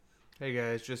Hey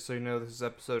guys, just so you know, this is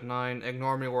episode 9.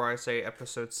 Ignore me where I say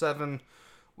episode 7.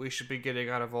 We should be getting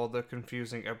out of all the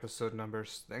confusing episode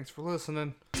numbers. Thanks for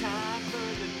listening. Time for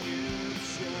the new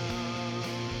show.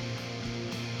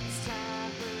 It's time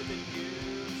for the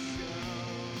new show.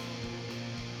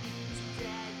 So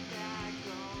get back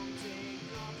home, take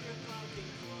off your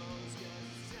fucking clothes, 'cause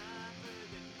it's time for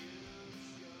the new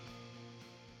show.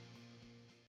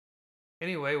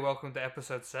 Anyway, welcome to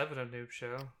episode 7 of Noob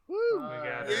Show. Woo! We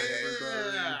got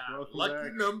Welcome Lucky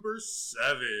back. number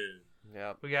 7.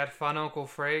 Yep. We got Fun Uncle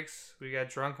Frakes, we got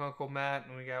Drunk Uncle Matt,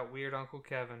 and we got Weird Uncle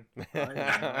Kevin.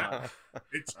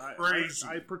 It's crazy.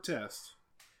 I protest.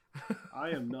 I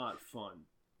am not fun.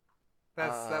 That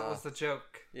was the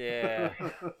joke. Yeah,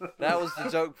 that was the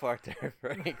joke part there,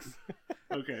 Franks.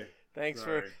 Okay. Thanks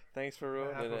Sorry. for That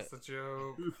ruining was it. the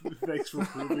joke. Thanks for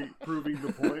proving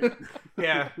the point.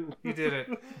 Yeah, you did it.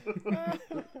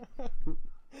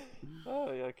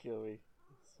 Oh, you'll kill me.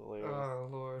 It's hilarious. Oh,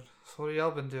 Lord. So what have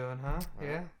y'all been doing, huh?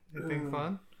 Yeah? Anything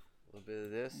fun? A little bit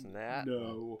of this and that.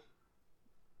 No.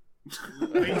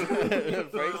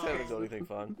 Franks haven't done anything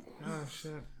fun. Oh,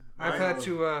 shit. I've had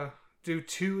to do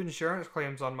 2 insurance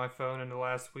claims on my phone in the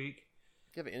last week.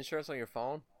 You have insurance on your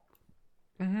phone?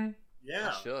 Mm-hmm.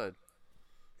 Yeah. You should.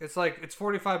 It's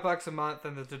 $45 a month,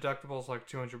 and the deductible's like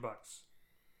 $200,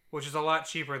 which is a lot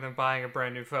cheaper than buying a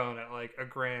brand new phone at like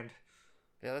 $1,000.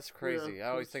 Yeah, that's crazy. Yeah, I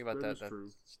always think about that that. is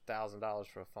true. That's $1,000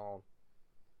 for a phone.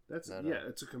 That's No.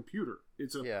 it's a computer.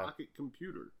 It's a Yeah. pocket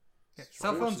computer. Yeah, Of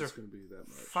cell course phones are it's going to be that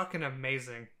much. fucking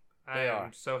amazing. I They am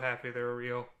are. so happy they're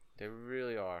real. They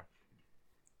really are.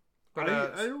 But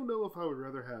I don't know if I would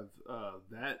rather have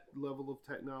that level of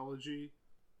technology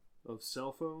of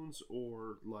cell phones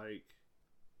or like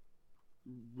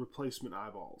replacement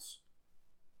eyeballs.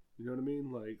 You know what I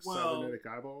mean? Like Well, cybernetic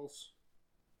eyeballs.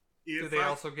 do If they I,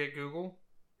 also get Google?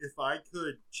 if I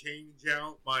could change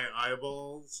out my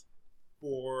eyeballs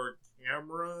for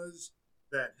cameras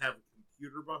that have a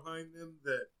computer behind them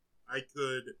that I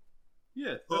could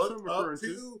Yeah, that's what I'm hook referring up to.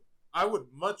 to, I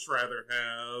would much rather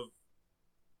have,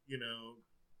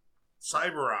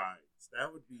 cyber eyes.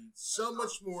 That would be so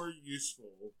much more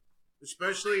useful,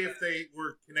 especially if they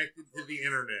were connected to the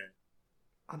internet.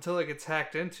 Until it gets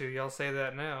hacked into, y'all say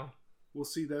that now. Well,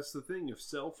 see, that's the thing. If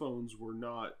cell phones were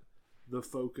not the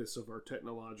focus of our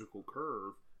technological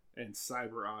curve and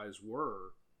cyber eyes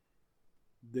were,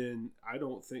 then I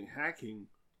don't think hacking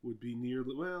would be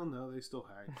nearly... Well, no, they still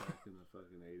hacked back in the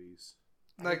fucking 80s.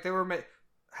 Like they were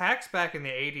hacks back in the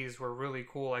 80s were really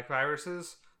cool, like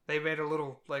viruses. They made a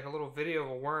little video of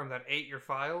a worm that ate your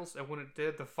files, and when it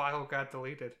did, the file got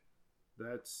deleted.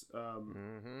 That's...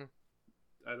 Mm-hmm.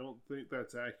 I don't think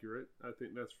that's accurate. I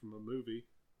think that's from a movie.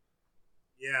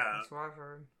 Yeah, That's what I've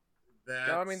heard. that's,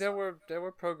 No, I mean there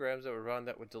were programs that would run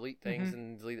that would delete things Mhm.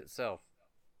 and delete itself.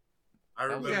 I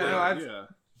remember. Yeah, no, I've- Yeah.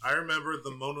 I remember the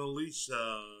Mona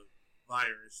Lisa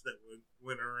virus that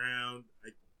went around. I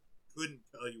couldn't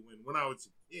tell you when I was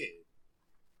a kid.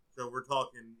 So we're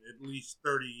talking at least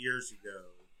 30 years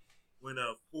ago, when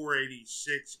a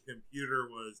 486 computer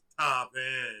was top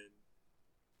end,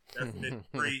 definite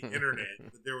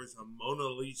pre-internet. But there was a Mona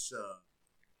Lisa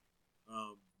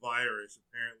virus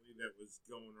apparently that was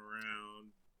going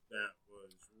around that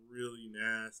was really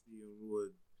nasty and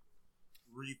would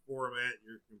reformat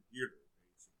your computer.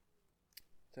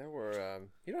 There were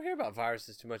you don't hear about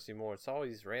viruses too much anymore. It's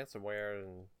always ransomware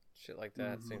and shit like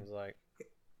that. It seems like.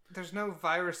 There's no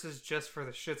viruses just for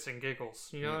the shits and giggles.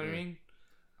 You know what I mean?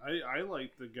 I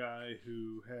like the guy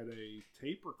who had a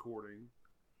tape recording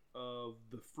of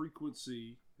the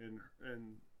frequency and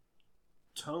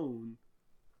tone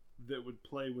that would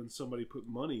play when somebody put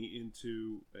money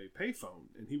into a payphone,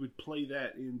 and he would play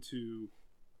that into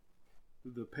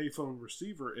the payphone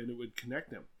receiver, and it would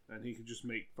connect him, and he could just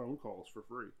make phone calls for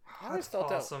free. I always That's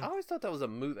thought awesome. that. I always thought that was a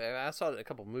movie. I saw it in a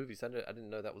couple movies. I didn't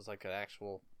know that was like an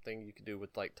actual thing you could do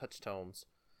with like touch tones.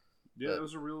 Yeah, But- that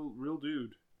was a real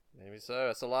dude. Maybe so.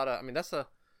 That's a lot of. I mean, that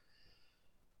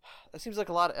seems like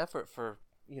a lot of effort for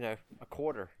a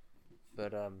quarter.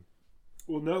 But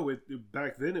Well, no, it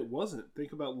back then it wasn't.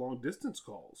 Think about long distance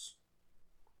calls.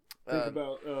 Think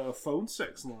about phone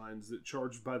sex lines that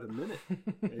charge by the minute,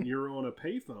 and you're on a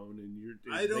payphone, and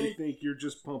they think you're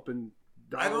just pumping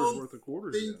I dollars don't worth of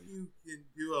quarters think in. you can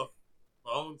do a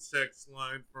phone sex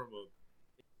line from a...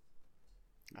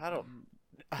 I don't know.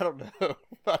 I don't know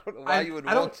why you would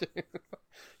I want to.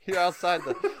 You're outside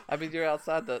the. I mean, you're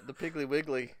outside the Piggly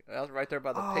Wiggly, right there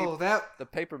by the the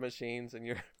paper machines, and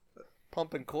you're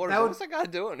pumping quarters. What's that guy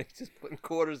doing? He's just putting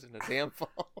quarters in a damn phone.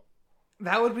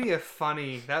 That would be a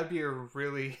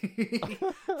really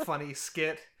funny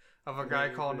skit of a guy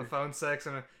calling the phone sex,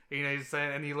 and he's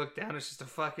saying, and you look down, it's just a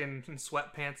fucking in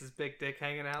sweatpants, his big dick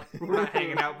hanging out. Not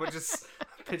hanging out, but just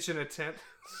pitching a tent.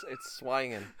 It's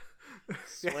swinging.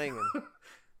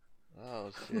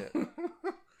 Oh shit.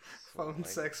 Phone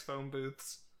sex, phone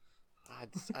booths. I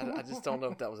just don't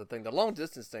know if that was a thing. The long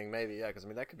distance thing, maybe, yeah, because I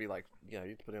mean that could be like,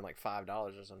 you put in like $5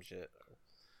 or some shit.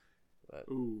 But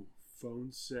ooh,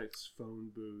 phone sex,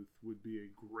 phone booth would be a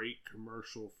great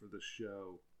commercial for the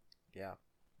show. Yeah,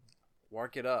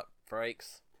 work it up,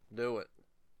 Frakes. Do it.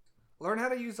 Learn how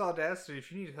to use Audacity.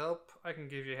 If you need help, I can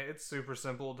give you. It's super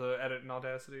simple to edit in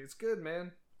Audacity. It's good,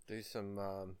 man. Do some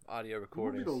audio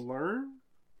recordings. You want me to learn?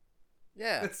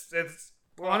 Yeah, it's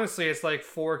honestly, it's like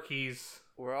 4 keys.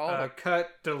 We're all cut,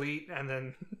 delete, and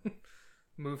then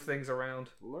move things around.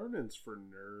 Learning's for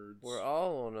nerds. We're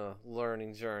all on a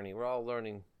learning journey. We're all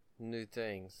learning new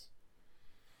things.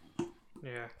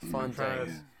 Yeah, fun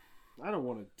things. I don't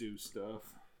want to do stuff.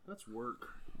 That's work.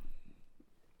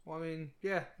 Well, I mean,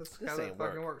 yeah, that's how that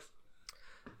fucking works.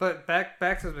 But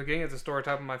back to the beginning of the story,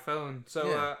 type of my phone.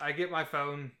 So I get my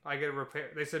phone. I get a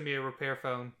repair. They send me a repair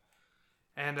phone,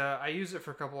 and I use it for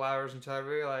a couple hours until I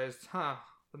realized,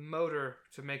 the motor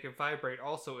to make it vibrate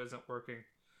also isn't working.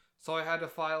 So I had to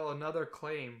file another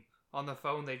claim on the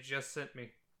phone they just sent me.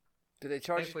 Did they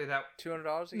charge you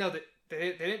 $200? No,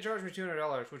 they didn't charge me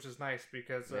 $200, which is nice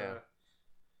because.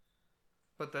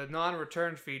 But the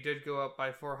non-return fee did go up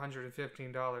by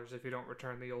 $415 if you don't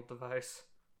return the old device.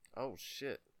 Oh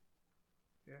shit!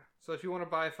 Yeah. So if you want to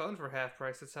buy a phone for half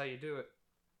price, that's how you do it.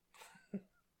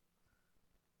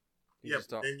 But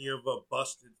then you have a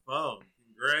busted phone.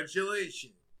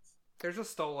 Congratulations. There's a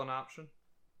stolen option.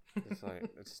 It's like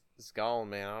it's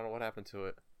gone, man. I don't know what happened to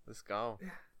it. It's gone.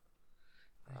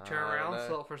 Yeah. Turn around,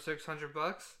 sell it for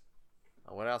 $600.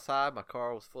 I went outside. My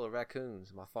car was full of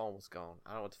raccoons. My phone was gone. I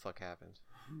don't know what the fuck happened.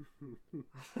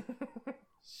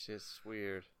 Shit's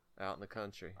weird out in the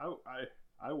country.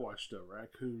 I watched a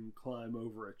raccoon climb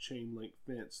over a chain link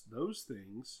fence. Those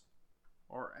things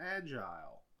are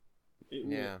agile. It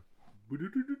went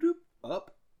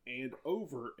up and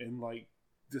over and like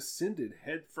descended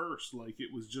head first, like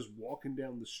it was just walking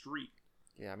down the street.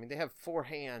 Yeah, I mean they have 4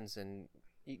 hands and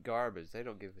eat garbage. They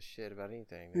don't give a shit about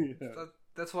anything. Yeah.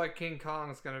 That's why King Kong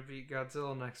is going to beat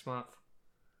Godzilla next month.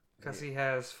 Because he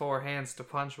has 4 hands to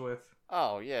punch with.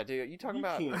 Oh, yeah, dude. You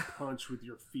about... You can't punch with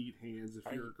your feet hands if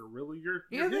you're a gorilla. Your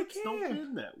hips don't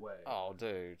bend that way. Oh,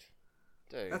 dude.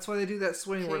 That's why they do that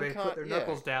swing where they put their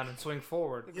knuckles down and swing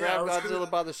forward. Grab Godzilla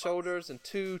by the shoulders and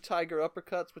 2 tiger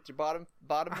uppercuts with your bottom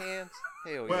hands.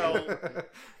 Hell yeah.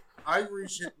 I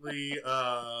recently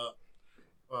got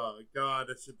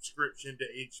a subscription to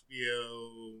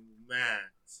HBO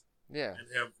Max. Yeah. And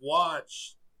have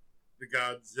watched the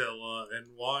Godzilla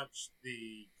and watched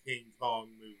the King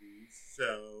Kong movies.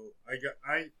 So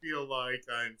I feel like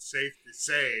I'm safe to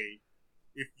say,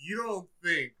 if you don't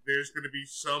think there's going to be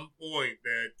some point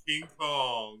that King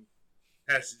Kong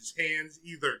has his hands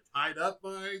either tied up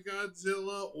by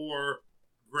Godzilla or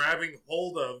grabbing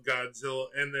hold of Godzilla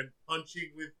and then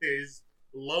punching with his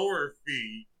lower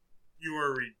feet, you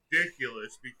are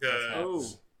ridiculous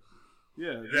because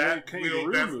that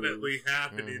will definitely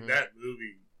happen in that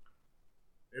movie.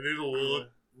 And it'll look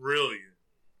brilliant.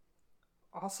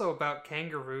 Also about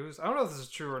kangaroos, I don't know if this is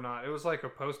true or not. It was like a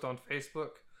post on Facebook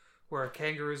where a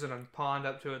kangaroo's in a pond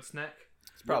up to its neck.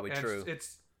 It's probably true.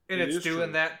 It's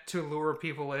doing that to lure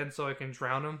people in so it can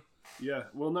drown them. Yeah,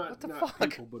 well, not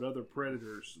people, but other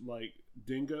predators. Like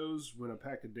dingoes, when a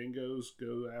pack of dingoes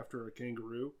go after a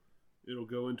kangaroo, it'll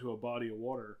go into a body of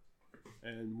water.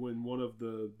 And when one of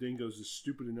the dingoes is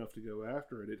stupid enough to go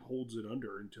after it, it holds it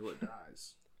under until it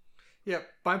dies. Yeah,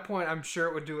 my point, I'm sure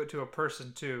it would do it to a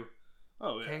person, too.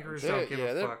 Oh, yeah. Kangaroos don't give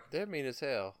a fuck. They're mean as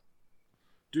hell.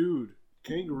 Dude,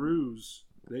 kangaroos,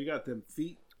 they got them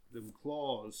feet, them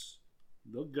claws.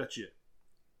 They'll gut you.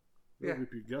 They'll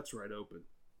rip your guts right open.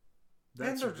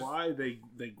 That's why they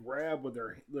grab with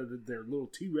their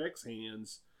little T-Rex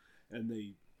hands and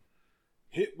they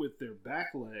hit with their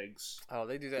back legs. Oh,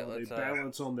 they do that. They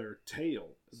balance on their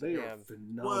tail. They are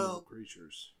phenomenal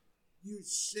creatures. You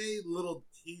say little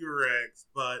T-Rex,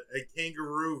 but a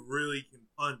kangaroo really can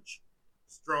punch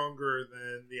stronger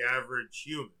than the average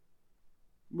human.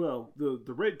 Well, the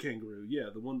red kangaroo, yeah,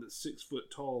 the one that's 6 foot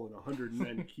tall and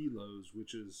 190 kilos,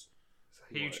 which is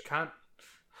a huge cunt.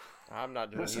 I'm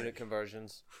not doing unit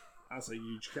conversions. That's a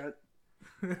huge cunt.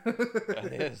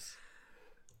 That is.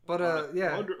 But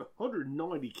yeah,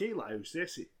 190 kilos.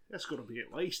 That's going to be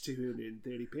at least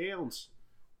 230 pounds.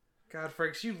 God,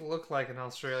 Franks, you look like an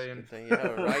Australian. Good thing you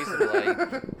have a razor blade.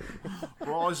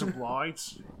 Razor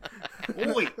blades.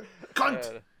 Oi,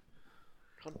 cunt!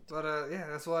 But yeah,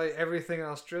 that's why everything in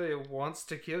Australia wants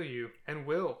to kill you and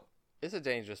will. It's a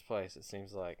dangerous place. It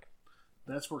seems like.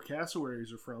 That's where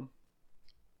cassowaries are from.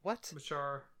 What? Which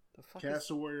are The fuck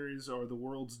Cassowaries are the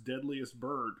world's deadliest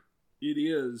bird. It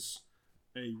is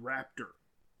a raptor.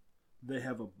 They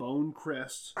have a bone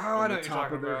crest on the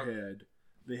top of their head.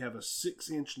 They have a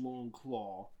 6-inch long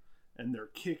claw, and their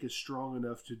kick is strong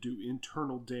enough to do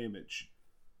internal damage.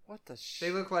 What the shit?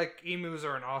 They look like emus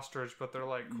or an ostrich, but they're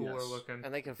like cooler looking.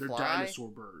 And they can They're fly? dinosaur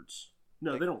birds.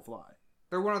 No, they don't fly.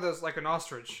 They're one of those, like an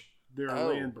ostrich. They're a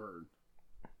land bird.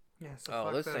 Yeah, so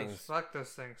fuck those those things. Fuck those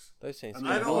things. Those things.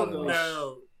 I don't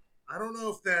know. I don't know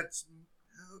if that's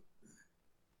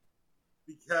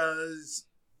because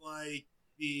like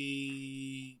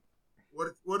the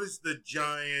what is the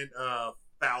giant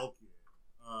falcon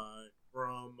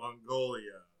from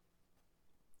Mongolia?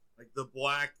 Like the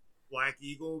black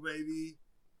eagle, maybe.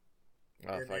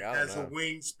 Oh, and fuck, it I don't has know. a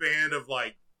wingspan of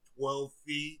like 12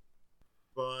 feet,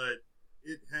 but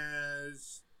it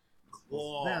has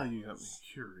claws. Now you got me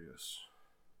curious.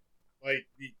 Like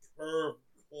the curved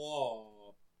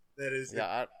claw that is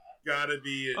got to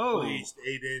be at Oh. least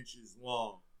 8 inches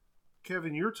long.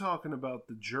 Kevin, you're talking about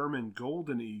the German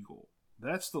golden eagle.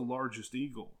 That's the largest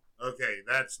eagle. Okay,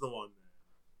 that's the one.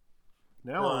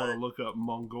 Now I want to look up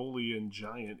Mongolian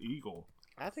giant eagle.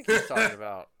 I think he's talking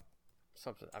about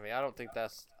something. I mean, I don't think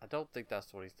that's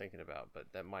what he's thinking about,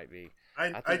 but that might be.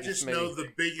 I just know the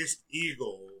biggest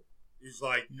eagle is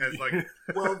has like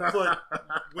 12-foot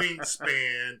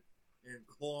wingspan and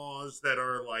claws that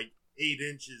are like 8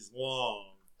 inches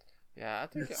long. Yeah, I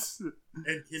think.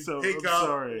 And can pick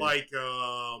up like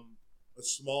a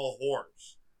small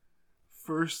horse.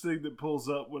 First thing that pulls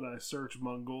up when I search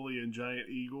Mongolian giant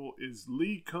eagle is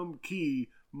Lee Kum Ki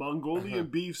Mongolian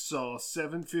beef sauce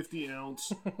 750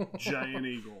 ounce giant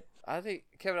eagle. I think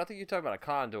Kevin. I think you're talking about a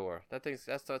condor. That's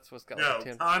what's got. No, like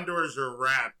 10... condors are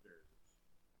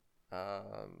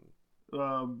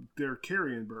raptors. They're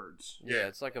carrion birds. Yeah,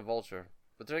 it's like a vulture,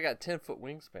 but they got 10-foot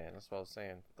wingspan. That's what I was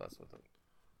saying. That's what.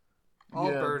 All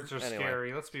birds are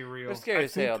scary. Let's be real. They're scary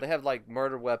as hell. They have like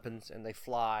murder weapons, and they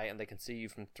fly, and they can see you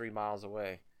from 3 miles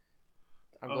away.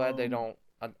 I'm glad they don't.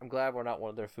 I'm glad we're not one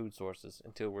of their food sources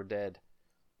until we're dead.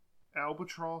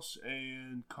 Albatross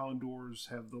and condors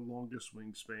have the longest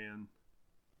wingspan.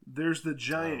 There's the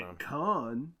giant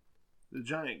con. The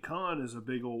giant con is a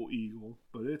big old eagle,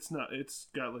 but it's not. It's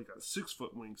got like a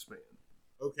 6-foot wingspan.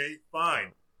 Okay,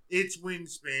 fine. Its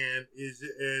wingspan is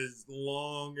as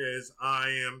long as I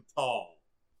am tall.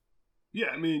 Yeah,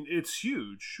 I mean, it's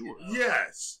huge, sure.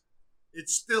 Yes.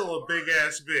 It's still a big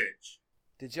ass bitch.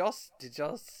 Did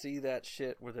y'all see that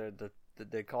shit where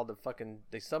they called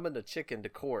they summoned a chicken to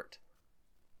court?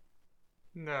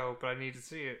 No, but I need to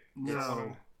see it.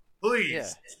 No.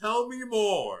 Please, tell me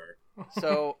more.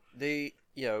 So,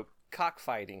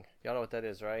 cockfighting. Y'all know what that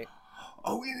is, right?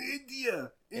 Oh, in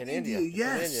India. In India,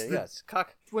 yes. In India, yes.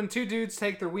 When two dudes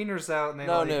take their wieners out and they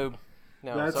No.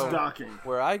 That's docking.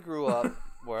 Where I grew up,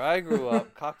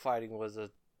 cockfighting was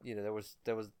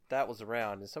that was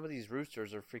around, and some of these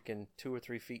roosters are freaking 2 or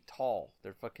 3 feet tall.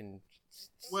 They're fucking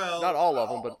not all of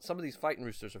them, but some of these fighting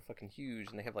roosters are fucking huge,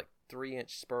 and they have like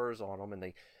 3-inch spurs on them, and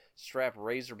they strap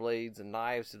razor blades and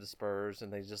knives to the spurs,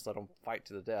 and they just let them fight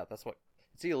to the death.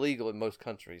 It's illegal in most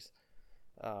countries.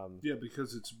 Yeah,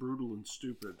 because it's brutal and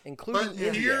stupid. Including but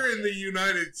India. Here in the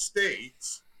United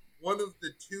States, one of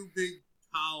the 2 big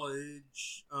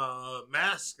college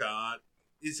mascot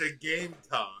is a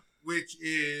gamecock, which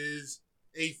is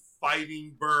a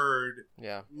fighting bird.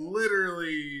 Yeah.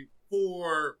 Literally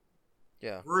for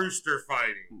rooster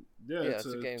fighting. Yeah, it's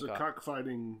a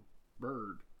cockfighting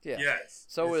bird. Yeah. Yes.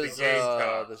 So is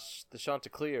the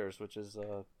Chanticleers, which is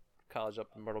college up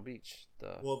in Myrtle Beach.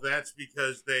 Well, that's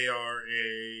because they are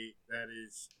a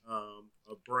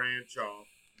branch off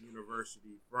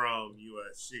university from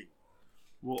USC.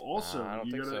 Well, also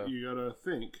you gotta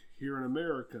think here in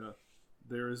America,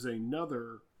 there is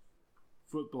another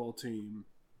football team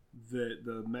that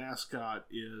the mascot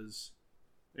is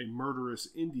a murderous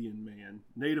Indian man,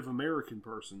 Native American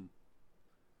person,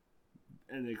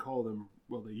 and they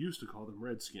used to call them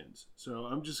Redskins. So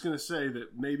I'm just going to say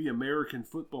that maybe American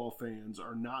football fans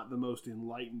are not the most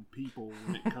enlightened people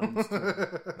when it comes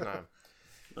to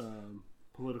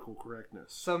political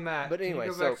correctness. So Matt, but anyway,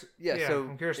 so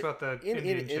I'm curious about the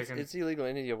Indian chicken. It's illegal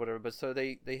in India, or whatever. But so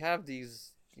they have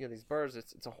these these birds.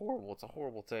 It's a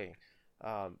horrible thing.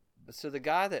 So the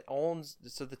guy that owns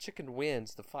the chicken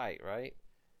wins the fight, right?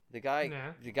 The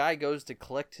guy goes to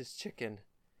collect his chicken,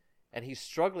 and he's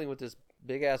struggling with this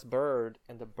big ass bird,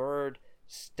 and the bird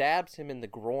stabs him in the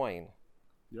groin,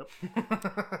 Yep.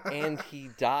 And he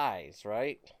dies,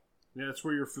 right? Yeah, that's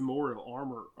where your femoral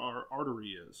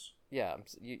artery is. Yeah,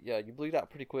 you bleed out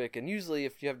pretty quick. And usually,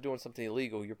 if you're doing something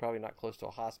illegal, you're probably not close to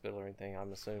a hospital or anything.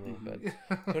 I'm assuming. But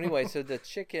so anyway, so the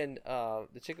chicken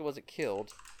wasn't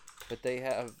killed, but they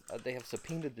have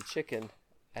subpoenaed the chicken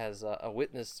as a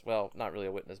witness. Well, not really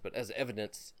a witness, but as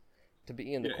evidence to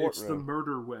be in the courtroom. It's the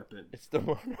murder weapon. It's the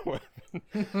murder weapon.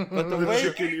 But the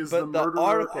chicken is the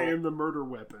murderer and the murder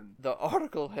weapon. The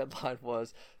article headline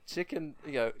was chicken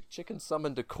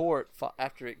summoned to court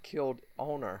after it killed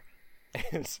owner.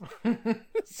 And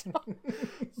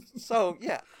so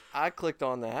yeah, I clicked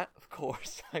on that. Of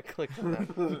course, I clicked on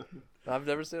that. I've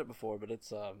never seen it before, but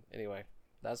it's anyway.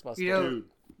 That's my story. Dude,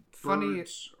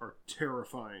 birds are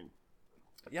terrifying.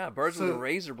 Yeah, birds with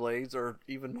razor blades are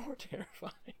even more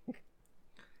terrifying.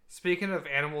 Speaking of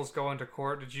animals going to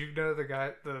court, did you know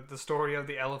the story of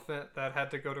the elephant that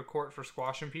had to go to court for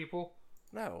squashing people?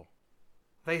 No.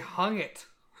 They hung it.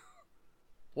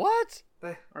 What?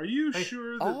 Are you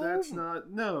sure that's not...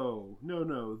 No,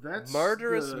 that's...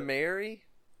 Murderous Mary?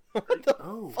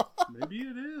 Maybe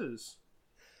it is.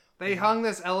 They hung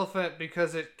this elephant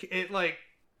because it like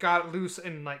got loose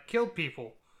and like killed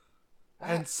people.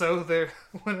 And so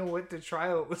when it went to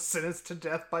trial, it was sentenced to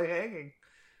death by hanging.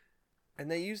 And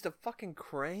they used a fucking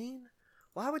crane?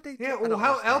 Why would they do Yeah, well,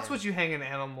 how else would you hang an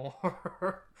animal?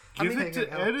 Give it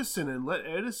to Edison and let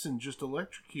Edison just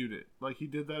electrocute it like he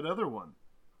did that other one.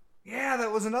 Yeah,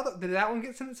 that was another... Did that one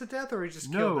get sentenced to death, or he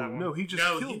just killed that one? No, he just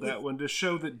killed that one to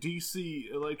show that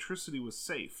DC electricity was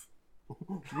safe.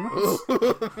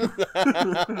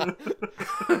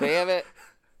 Damn it.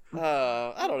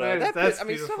 I don't know. That's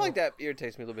stuff like that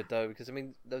irritates me a little bit, though, because,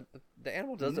 the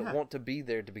animal doesn't want to be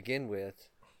there to begin with.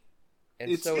 And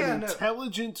it's an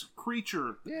intelligent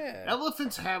creature. Yeah.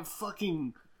 Elephants have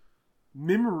fucking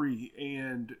memory,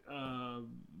 and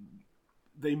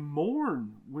they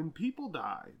mourn when people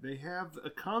die. They have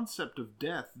a concept of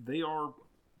death. They are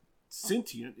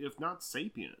sentient, if not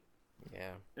sapient.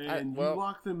 Yeah. And you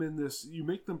lock them in this, you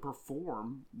make them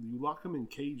perform, you lock them in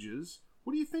cages.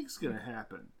 What do you think's going to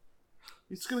happen?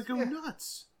 It's going to go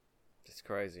nuts. It's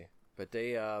crazy. But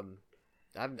they,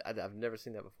 I've never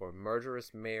seen that before.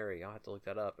 Murderous Mary. I'll have to look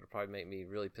that up. It'll probably make me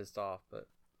really pissed off, but...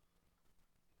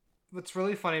 What's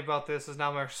really funny about this is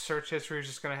now my search history is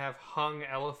just going to have hung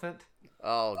elephant.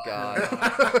 Oh, God.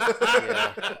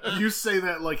 Yeah. You say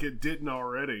that like it didn't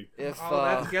already. Guess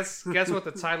what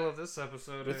the title of this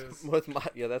episode is. That's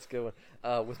a good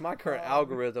one. With my current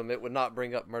algorithm, it would not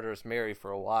bring up Murderous Mary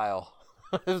for a while.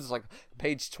 It was like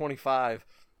page 25.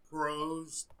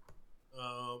 Crows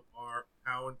are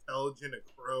how intelligent a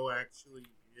crow actually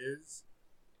is.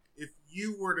 If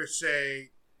you were to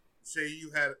say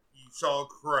you saw a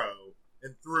crow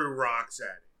and threw rocks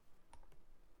at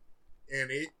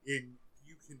it, and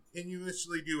you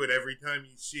continuously do it every time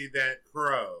you see that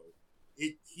crow,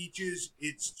 it teaches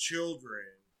its children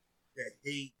to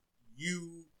hate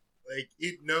you. Like,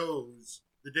 it knows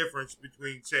the difference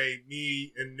between, say,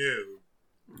 me and Noob.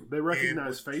 They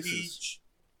recognize faces. Teach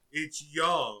its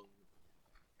young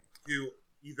to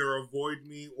either avoid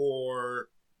me or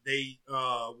they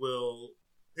will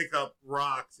pick up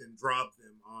rocks and drop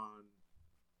them on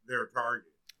their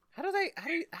target. How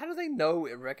do they know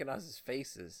it recognizes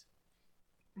faces?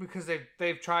 Because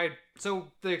they've tried.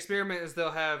 So the experiment is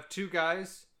they'll have two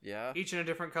guys, each in a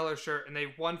different color shirt, and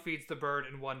one feeds the bird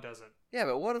and one doesn't. Yeah,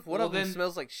 but what if one of them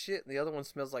smells like shit and the other one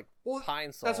smells like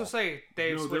pine saw? That's what I say.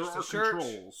 They switched the shirts.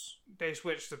 Controls. They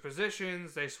switched the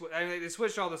positions. They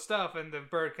switched all the stuff, and the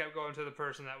bird kept going to the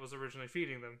person that was originally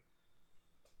feeding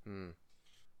them.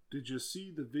 Did you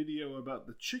see the video about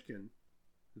the chicken?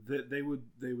 That they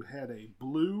had a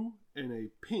blue and a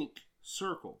pink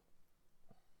circle,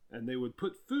 and they would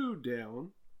put food down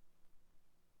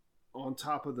on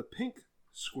top of the pink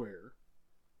square,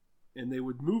 and they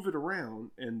would move it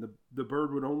around, and the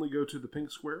bird would only go to the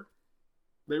pink square.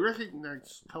 They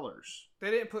recognize colors.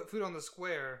 They didn't put food on the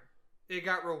square. It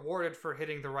got rewarded for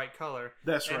hitting the right color.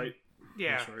 That's right.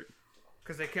 Yeah. That's right.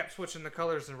 Because they kept switching the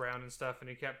colors around and stuff, and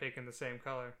he kept picking the same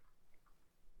color.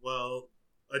 Well,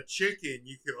 a chicken,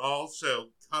 you can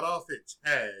also cut off its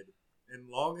head, and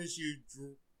long as you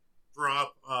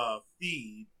drop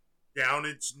feed down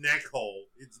its neck hole,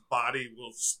 its body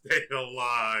will stay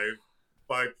alive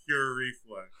by pure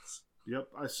reflex. Yep,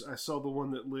 I saw the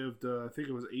one that lived, I think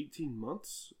it was 18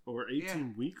 months or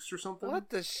 18 weeks or something. What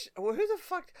the well, who the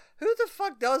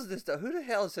fuck does this though? Who the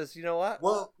hell says, you know what?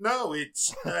 Well, no,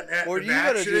 it's an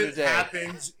accident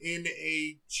happens in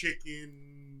a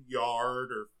chicken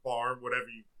yard or farm, whatever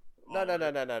you No.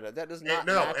 That does not.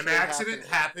 An accident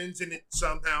happens and it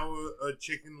somehow a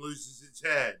chicken loses its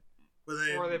head. But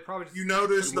then or they probably you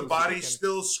notice the body's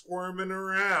still squirming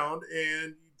around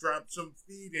and you drop some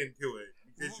feed into it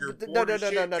because you're No.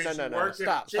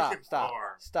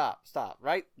 Stop.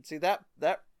 Right? See that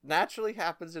naturally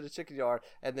happens in a chicken yard,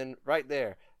 and then right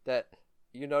there that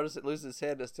you notice it loses its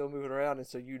head and it's still moving around, and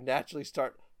so you naturally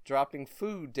start dropping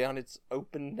food down its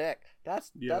open neck.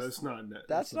 That's not a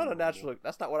natural.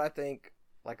 That's not what I think.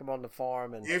 Like I'm on the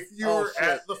farm, and if you're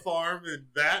at the farm and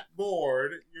that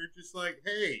bored, you're just like,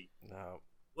 hey, no,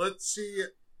 let's see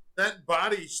it. That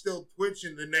body's still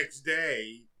twitching the next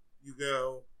day. You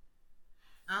go,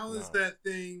 how is that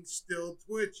thing still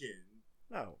twitching?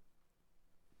 No.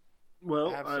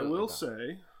 Well, Absolutely I will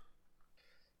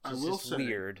not. say,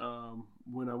 Weird.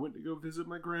 When I went to go visit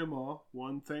my grandma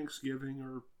one Thanksgiving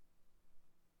or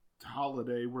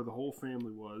holiday where the whole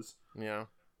family was, Yeah.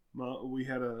 we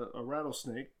had a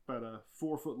rattlesnake, about a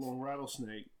 4-foot long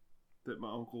rattlesnake that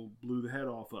my uncle blew the head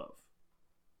off of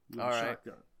with a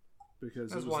shotgun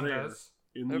because it was there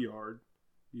in the yard.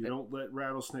 You don't let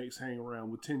rattlesnakes hang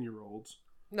around with 10-year-olds.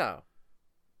 No.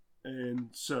 And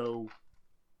so,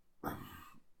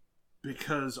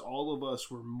 because all of us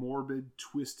were morbid,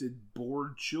 twisted,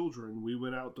 bored children, we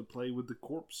went out to play with the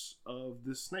corpse of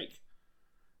this snake.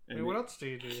 And what else do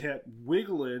you do? Kept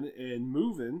wiggling and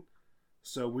moving,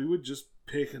 so we would just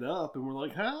pick it up, and we're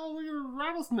like, "Oh, look at a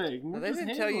rattlesnake!" Well, they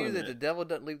didn't tell you that the devil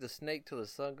doesn't leave the snake till the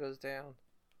sun goes down.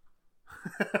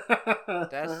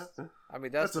 That's a science,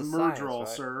 Murdraw, right?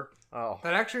 sir. Oh,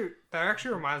 That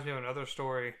actually reminds me of another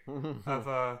story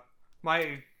of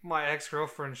my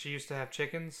ex-girlfriend. She used to have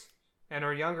chickens, and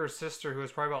her younger sister, who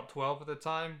was probably about 12 at the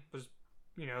time, was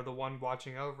the one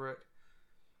watching over it.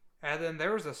 And then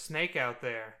there was a snake out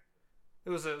there. It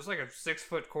was like a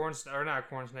 6-foot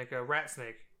a rat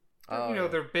snake.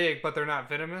 They're big, but they're not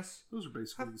venomous. Those are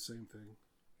basically the same thing.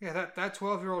 Yeah, that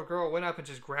 12-year-old girl went up and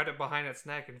just grabbed it behind its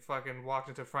neck and fucking walked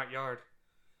into the front yard.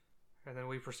 And then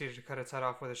we proceeded to cut its head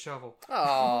off with a shovel.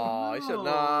 Oh, you should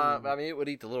not. I mean, it would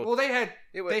eat the little. Well, they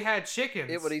had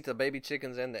chickens. It would eat the baby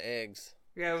chickens and the eggs.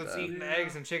 Yeah, it was eating the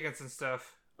eggs and chickens and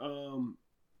stuff.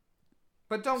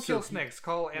 But don't So kill snakes.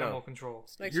 Call animal control.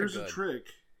 Snakes Here's are a good. trick.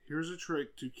 Here's a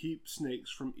trick to keep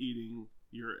snakes from eating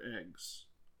your eggs.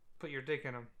 Put your dick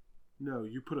in them. No,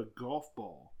 you put a golf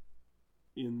ball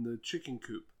in the chicken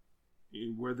coop,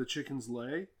 where the chickens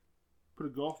lay. Put a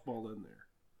golf ball in there,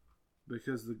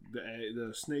 because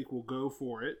the snake will go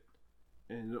for it,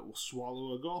 and it will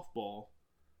swallow a golf ball.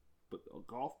 But a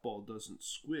golf ball doesn't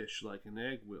squish like an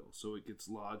egg will, so it gets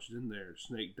lodged in there.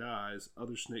 Snake dies.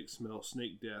 Other snakes smell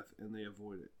snake death, and they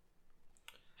avoid it.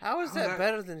 How is that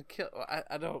better than kill?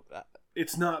 I don't.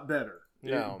 It's not better,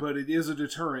 No. but it is a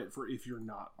deterrent for if you're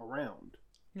not around.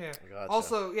 Yeah. Gotcha.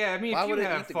 Also, yeah, I mean, Why if would you it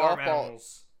have eat the farm golf ball?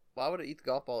 animals... Why would it eat the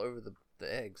golf ball over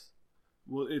the eggs?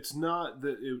 Well, it's not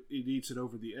that it eats it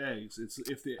over the eggs. It's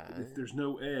if there's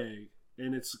no egg,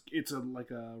 and it's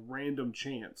like a random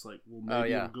chance. Like, well,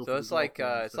 maybe it'll go So for it's the like golf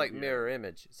ball it's like instead of the mirror egg.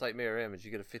 image. It's like mirror image.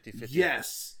 You get a 50-50.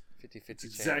 Yes, 50-50 it's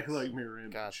chance. exactly like mirror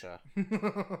image. Gotcha.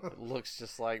 It looks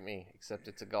just like me, except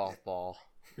it's a golf ball.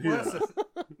 Well,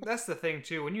 that's the thing,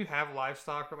 too. When you have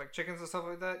livestock or like chickens and stuff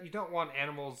like that, you don't want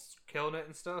animals killing it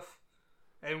and stuff.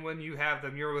 And when you have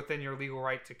them, you're within your legal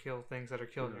right to kill things that are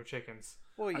killing your chickens.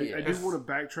 Well, yeah. I do want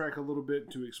to backtrack a little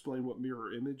bit to explain what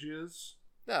mirror image is.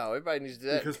 No, everybody needs to do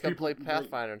that. Because Come play people,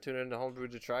 Pathfinder and tune into Homebrew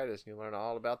Detritus, and you learn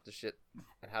all about the shit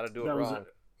and how to do it wrong.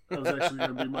 That was actually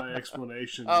going to be my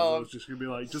explanation. Oh, I was just going to be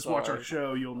like, just watch our sorry.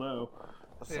 show, you'll know.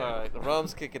 That's all right. The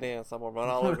rum's kicking in, so I'm gonna run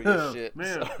all over your shit.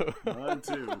 Man, so. mine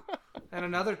too. And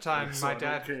another time, So I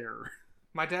don't care.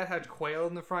 my dad had quail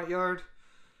in the front yard.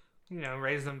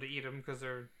 Raised them to eat them because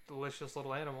they're delicious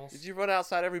little animals. Did you run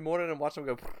outside every morning and watch them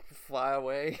go fly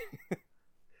away?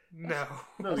 No.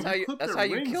 No, That's how you- clip that's their how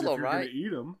you wings kill if them, you're gonna right? Eat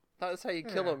them. That's how you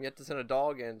kill them. You have to send a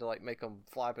dog in to like make them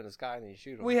fly up in the sky, and then you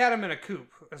shoot them. We had them in a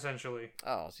coop, essentially.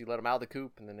 Oh, so you let them out of the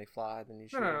coop, and then they fly, then you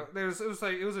shoot No.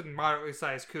 It was a moderately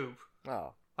sized coop. them.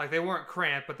 Oh, Like, they weren't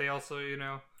cramped, but they also,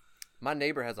 my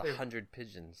neighbor has 100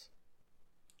 pigeons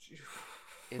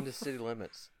in the city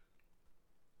limits.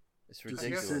 It's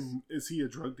ridiculous. Is he a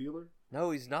drug dealer?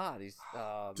 No, he's not. He's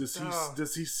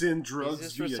Does he send drugs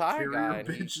just via retired carrier guy, and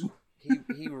pigeon?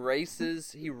 he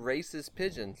races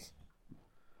pigeons.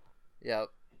 Yep.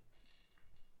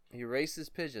 He races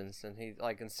pigeons, and he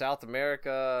like in South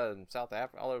America and South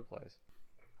Africa, all over the place.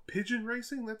 Pigeon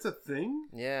racing? That's a thing?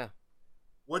 Yeah.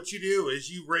 What you do is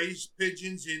you raise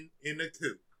pigeons in a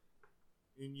coop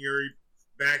in your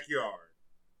backyard.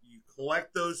 You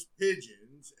collect those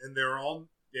pigeons, and they're all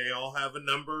they all have a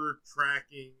number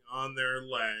tracking on their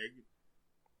leg,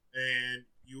 and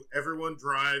everyone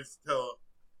drives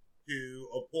to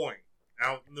a point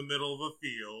out in the middle of a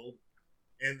field,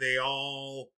 and they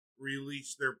all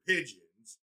release their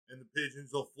pigeons, and the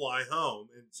pigeons will fly home.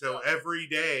 And so every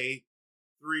day,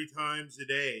 3 times a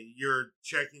day, you're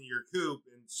checking your coop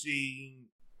and seeing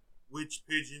which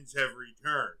pigeons have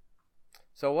returned.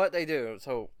 So what they do,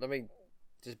 so let me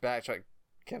just backtrack.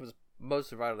 Kevin's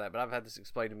mostly right on that, but I've had this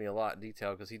explained to me a lot in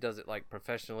detail because he does it like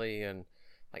professionally and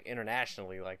like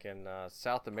internationally, like in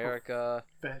South America.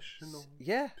 Professional.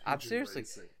 Yeah, I'm seriously.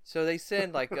 racing. So they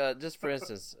send like just for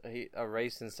instance, a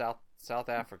race in South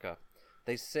Africa.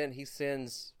 He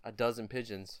sends a dozen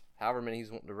pigeons, however many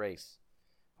he's wanting to race.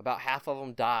 About half of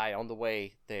them die on the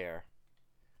way there.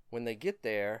 When they get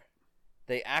there,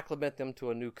 they acclimate them to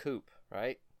a new coop,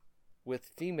 right,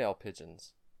 with female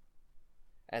pigeons.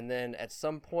 And then at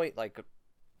some point, like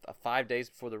 5 days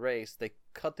before the race, they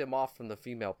cut them off from the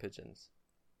female pigeons.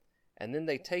 And then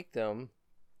they take them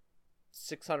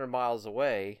 600 miles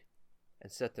away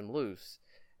and set them loose.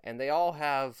 And they all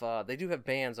have, they do have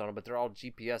bands on them, but they're all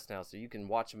GPS now, so you can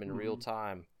watch them in real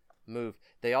time move.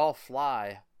 They all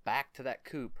fly back to that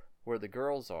coop where the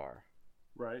girls are.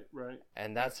 Right.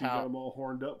 And that's you how. got them all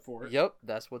horned up for it. Yep,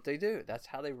 that's what they do. That's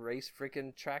how they race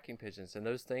freaking tracking pigeons. And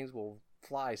those things will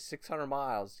fly 600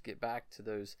 miles to get back to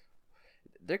those.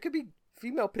 There could be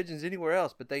female pigeons anywhere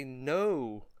else, but they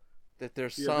know that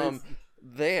there's some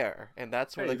there, and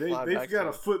that's where they fly back. They've got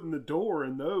a foot in the door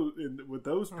with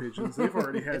those pigeons. They've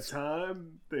already had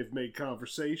time. They've made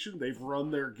conversation. They've run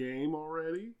their game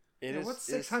already. What's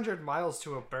 600 miles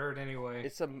to a bird anyway?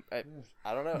 I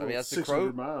don't know. I mean, as the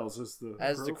 600 miles as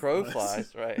the crow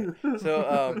flies, right?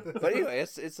 So, but anyway,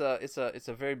 it's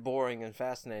a very boring and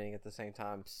fascinating at the same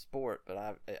time sport.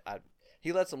 But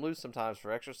he lets them loose sometimes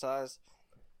for exercise.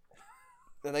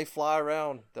 And they fly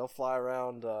around. They'll fly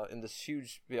around in this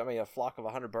huge. I mean, a flock of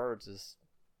 100 birds is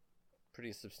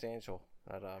pretty substantial.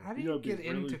 But, how do you get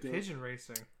into pigeon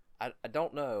racing? I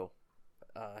don't know.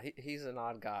 He's an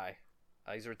odd guy.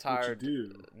 He's a retired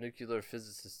nuclear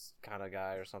physicist kind of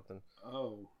guy or something.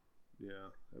 Oh, yeah,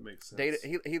 that makes sense.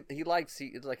 Data. He likes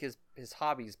his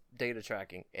hobby's data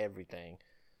tracking everything.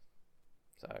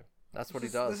 So that's what he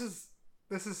does.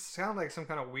 This is sound like some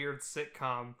kind of weird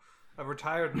sitcom. A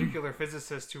retired nuclear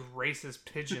physicist who races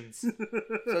pigeons.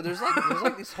 So there's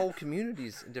like these whole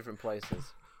communities in different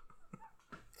places.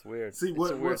 It's weird. See,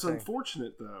 what's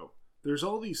unfortunate though, there's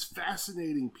all these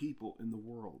fascinating people in the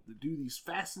world that do these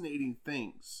fascinating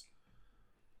things,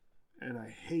 and I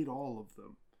hate all of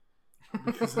them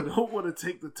because I don't want to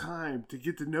take the time to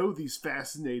get to know these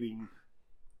fascinating,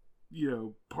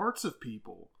 parts of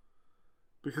people,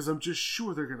 because I'm just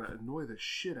sure they're gonna annoy the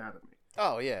shit out of me.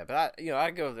 Oh yeah, but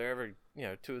I go there every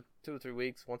 2 or 3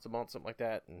 weeks, once a month, something like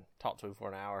that, and talk to him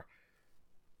for an hour.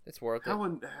 It's worth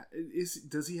it.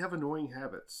 Does he have annoying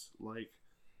habits? Like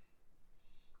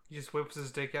he just whips his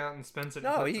dick out and spins it.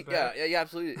 No, yeah,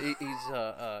 absolutely.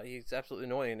 He's absolutely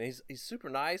annoying. He's super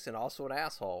nice and also an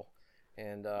asshole.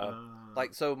 And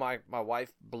so my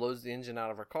wife blows the engine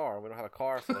out of her car. We don't have a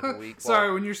car for like a week.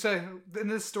 Sorry, when you're saying in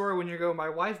this story, when you go, my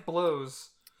wife blows.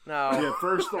 No. Yeah,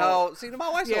 first off. No, see, my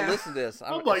wife's don't listen to this.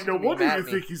 I'm like, no wonder you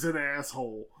think he's an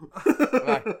asshole.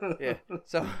 Right. Yeah.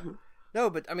 So, no,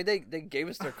 but I mean, they gave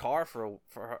us their car for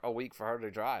a week for her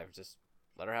to drive. Just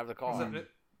let her have the car.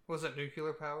 Was it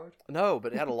nuclear powered? No,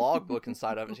 but it had a logbook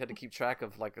inside of it. She had to keep track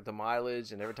of like the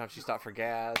mileage and every time she stopped for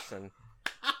gas and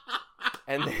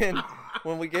then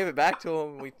when we gave it back to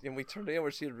him, we turned it in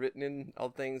where she had written in all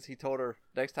things. He told her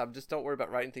next time, just don't worry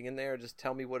about writing anything in there. Just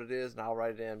tell me what it is, and I'll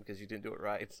write it in because you didn't do it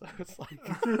right. So it's like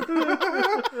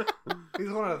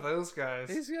he's one of those guys.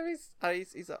 He's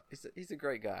a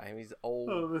great guy. I mean, he's an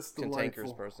old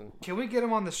cantankerous person. Can we get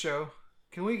him on the show?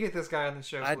 Can we get this guy on the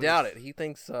show? I doubt it. He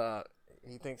thinks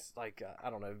like I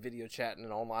don't know, video chatting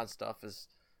and online stuff is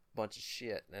a bunch of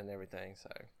shit and everything. So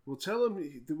well, tell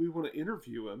him that we want to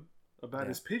interview him about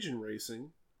his pigeon racing.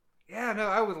 Yeah, no,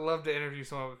 I would love to interview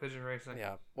someone with pigeon racing.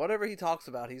 Yeah, whatever he talks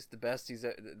about, he's the best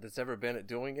that's ever been at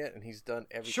doing it, and he's done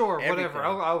everything. Sure, whatever.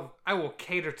 I will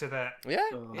cater to that. Yeah,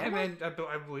 yeah, man,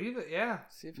 I believe it. Yeah.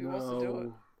 See if he wants to do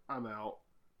it. I'm out.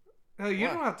 No, you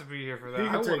don't have to be here for that. He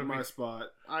can take my spot.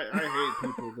 I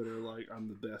hate people that are like, I'm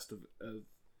the best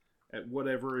at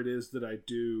whatever it is that I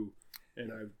do,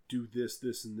 and I do this,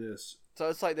 and this. So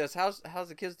it's like this. How's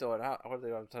the kids doing? What are they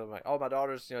doing? Like, oh, my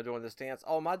daughter's doing this dance.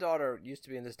 Oh, my daughter used to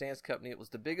be in this dance company. It was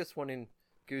the biggest one in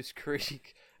Goose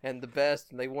Creek and the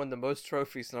best, and they won the most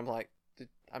trophies. And I'm like,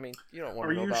 I mean, you don't want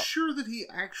to know about. Are you sure that he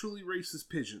actually races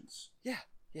pigeons? Yeah.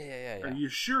 Are you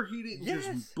sure he didn't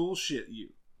just bullshit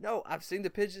you? No, I've seen the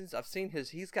pigeons. I've seen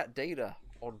he's got data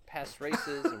on past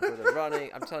races and where they're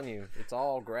running. I'm telling you, it's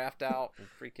all graphed out and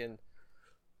freaking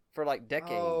for like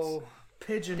decades. Oh,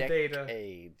 pigeon data.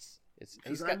 Decades.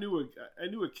 Because I knew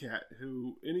a cat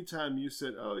who, anytime you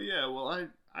said, "Oh yeah, well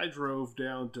I drove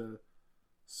down to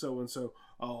so and so,"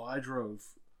 "Oh, I drove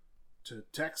to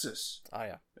Texas." Oh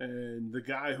yeah. And the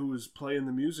guy who was playing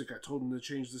the music, I told him to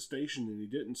change the station, and he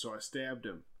didn't, so I stabbed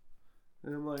him.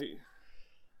 And I'm like,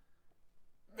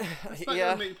 that's not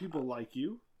gonna make people like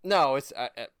you. No, it's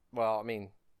well, I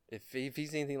mean, if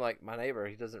he's anything like my neighbor,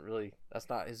 he doesn't really. That's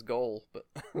not his goal, but.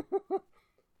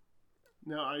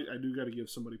 Now, I do got to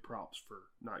give somebody props for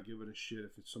not giving a shit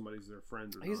if it's somebody's their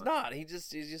friend or not. He's not. He's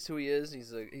just who he is.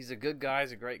 He's a good guy.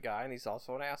 He's a great guy, and he's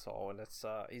also an asshole. And it's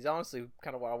he's honestly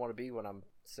kind of what I want to be when I'm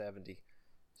 70.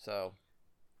 So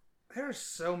there's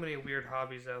so many weird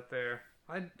hobbies out there.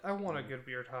 I want a good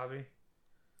weird hobby.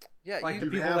 Yeah, like you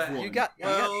the people that one.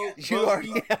 You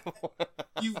already have one.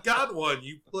 You've got one.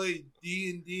 You play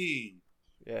D&D.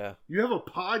 Yeah, you have a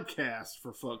podcast,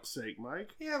 for fuck's sake,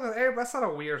 Mike. Yeah, but that's not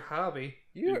a weird hobby.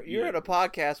 You're in a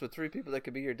podcast with 3 people that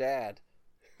could be your dad.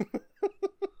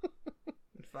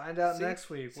 Find out next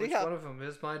week which one of them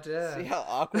is my dad. See how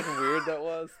awkward and weird that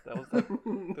was? That was like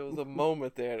there was a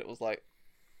moment there, and it was like,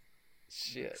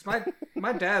 shit.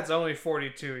 My dad's only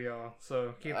 42, y'all.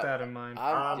 So keep that in mind.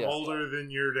 I'm older than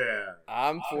your dad.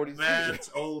 I'm 42. Matt's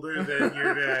older than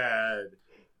your dad.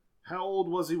 How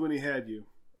old was he when he had you?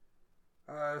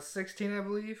 16, I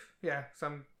believe. Yeah,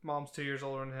 some mom's 2 years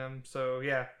older than him. So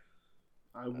yeah,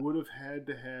 I would have had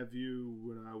to have you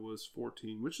when I was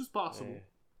 14, which is possible.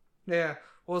 Yeah.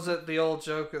 What was it the old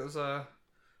joke? It was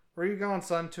where you going,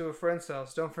 son? To a friend's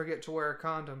house. Don't forget to wear a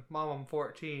condom. Mom, I'm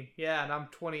 14. Yeah, and I'm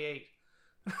 28.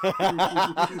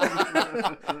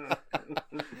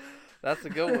 That's a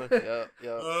good one. Yeah.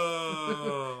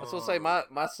 I was gonna say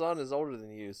my son is older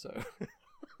than you, so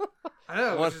I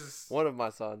know. One of my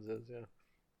sons is. Yeah.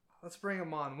 Let's bring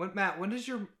him on. When does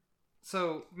your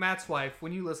Matt's wife?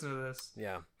 When you listen to this,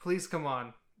 please come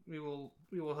on. We will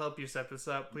help you set this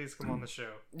up. Please come on the show.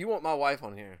 You want my wife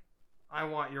on here? I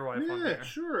want your wife on here. Yeah,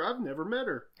 sure. I've never met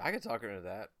her. I can talk her into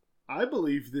that. I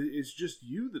believe that it's just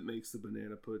you that makes the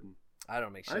banana pudding. I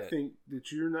don't make shit. I think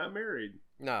that you're not married.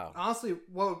 No. Honestly,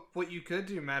 what you could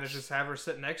do, Matt, is just have her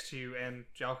sit next to you, and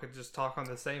y'all could just talk on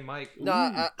the same mic.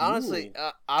 No, honestly,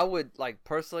 I would, like,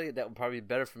 personally, that would probably be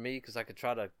better for me, because I could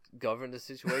try to govern the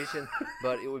situation,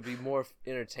 but it would be more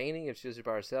entertaining if she was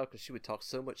by herself, because she would talk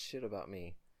so much shit about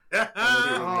me.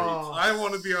 I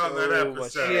want to be on that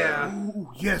episode. Yeah.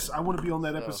 Ooh, yes, I want to be on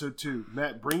that episode, too.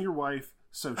 Matt, bring your wife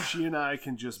so she and I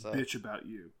can just bitch about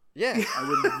you. Yeah, I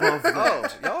would love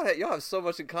that. Oh, y'all have so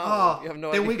much in common. You have no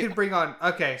idea. Then we could bring on.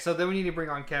 Okay, so then we need to bring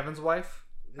on Kevin's wife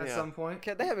at some point.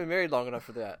 They haven't been married long enough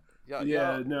for that.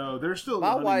 No, they're still in the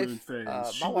honeymoon phase.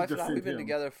 My wife and I, we've been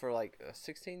together for like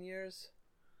 16 years.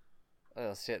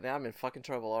 Oh shit! Now I'm in fucking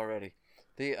trouble already.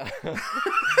 I've been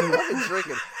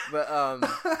drinking, but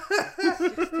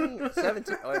 16,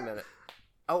 17. Oh, wait a minute.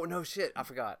 Oh no, shit! I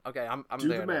forgot. Okay, I'm Do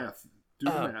there the now. math. Do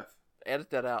the math.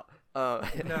 Edit that out.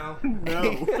 No.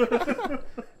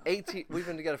 18. We've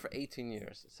been together for 18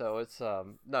 years, so it's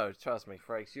no. Trust me,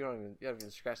 Frakes. You haven't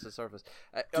even scratched the surface.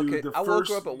 Okay, I woke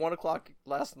her up at 1:00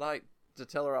 last night to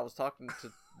tell her I was talking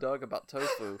to Doug about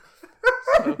tofu.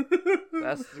 So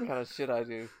that's the kind of shit I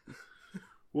do.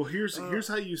 Well, here's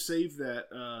how you save that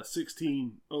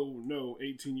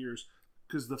 18 years,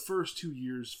 because the first 2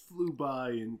 years flew by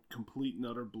in complete and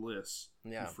utter bliss.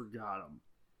 Yeah, you forgot them.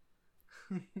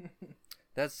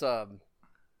 That's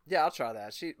yeah, I'll try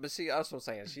that. But see, that's what I'm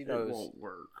saying. She knows it won't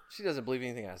work. She doesn't believe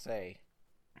anything I say.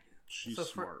 She's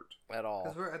smart at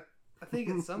all. I think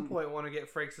at some point I want to get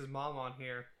Frakes' mom on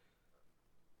here.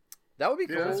 That would be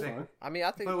cool. Yeah, I mean,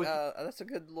 I think that's a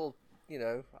good little.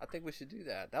 I think we should do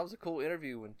that. That was a cool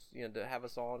interview when to have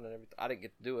us on and everything. I didn't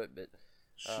get to do it, but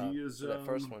she is that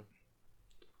first one.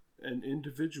 An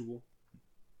individual.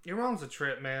 Your mom's a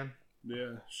trip, man.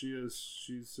 Yeah, she is.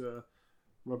 She's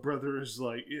my brother is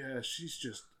like, yeah, she's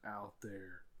just out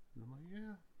there. And I'm like,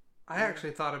 yeah. I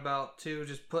actually thought about too,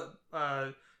 just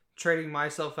trading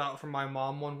myself out for my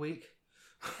mom one week,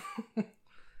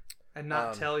 and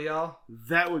not tell y'all.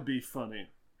 That would be funny.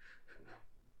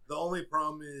 The only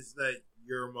problem is that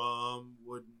your mom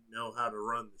wouldn't know how to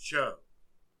run the show.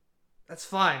 That's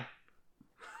fine.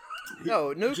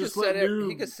 No, Nuke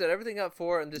he could set everything up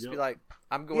for her and just be like,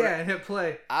 I'm going. Yeah, and hit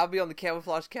play. I'll be on the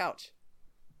camouflage couch.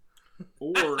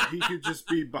 Or he could just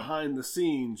be behind the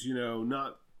scenes,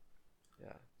 not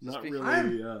really.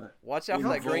 Watch out for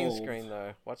that green screen,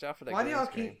 though. Watch out for that. Why do y'all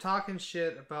screen. keep talking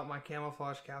shit about my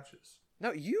camouflage couches?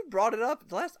 No, you brought it up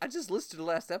last. I just listened to the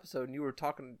last episode, and you were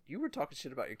talking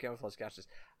shit about your camouflage couches.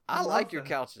 I like your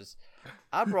couches.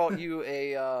 I brought you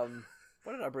a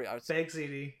what did I bring?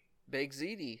 Big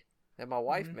ZD that my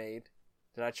wife made.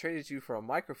 That I traded you for a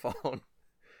microphone.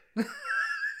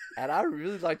 And I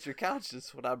really liked your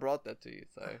couches when I brought that to you.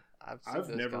 So I've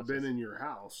never couches. been in your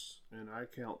house, and I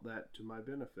count that to my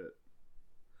benefit.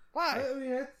 Why? I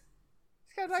mean,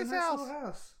 He's got a nice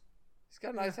house. He's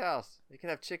got a nice house. He can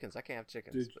have chickens. I can't have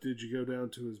chickens. Did you go down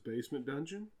to his basement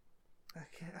dungeon?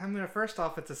 I mean, first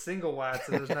off, it's a single wide,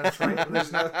 so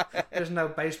there's no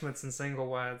basements in single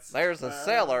wides. There's a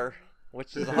cellar,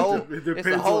 which is a hole. It's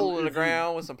a hole in the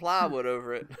ground with some plywood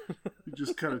over it. You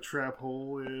just cut a trap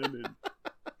hole in, and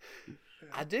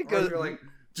I did go.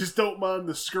 Just don't mind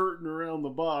the skirting around the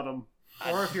bottom.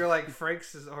 Or if you're like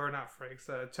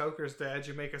Choker's dad,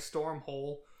 you make a storm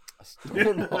hole.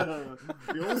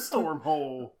 The old storm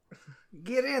hole.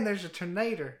 Get in, there's a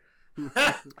tornado.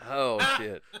 Oh,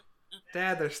 shit.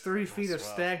 Dad, there's 3 feet of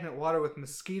stagnant water with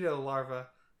mosquito larvae.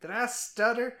 Did I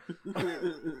stutter?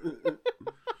 It's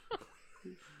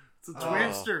a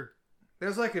twinster.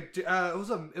 There's like it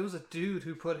was a dude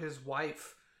who put his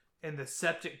wife in the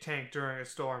septic tank during a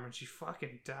storm, and she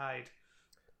fucking died.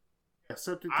 Yeah,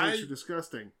 septic tanks are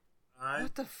disgusting.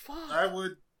 What the fuck? I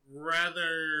would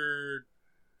rather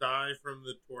die from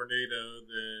the tornado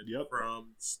than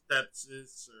from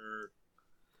sepsis or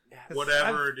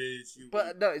whatever it is.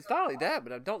 No, it's not only that,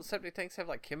 but don't septic tanks have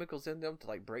like chemicals in them to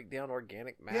like break down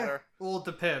organic matter? Yeah. Well, it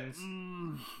depends.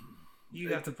 You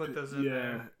have to put those in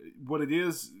there. What it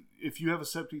is, if you have a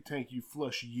septic tank, you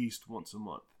flush yeast once a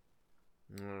month.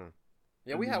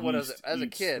 Yeah, we had one as a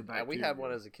kid. We had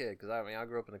one as a kid because I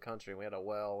grew up in the country and we had a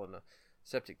well and a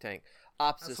septic tank.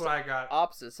 That's what I got.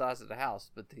 Opposite sides of the house,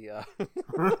 but the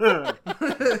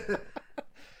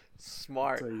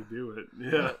smart. That's how you do it.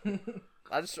 Yeah.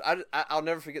 I'll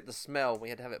never forget the smell. We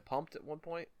had to have it pumped at one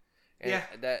point. And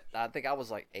I think I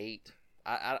was like 8.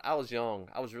 I was young.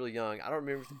 I was really young. I don't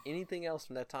remember anything else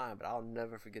from that time, but I'll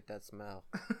never forget that smell.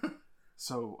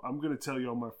 So I'm gonna tell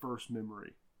you on my first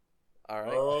memory. All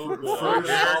right. Oh, boy,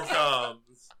 here it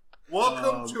comes.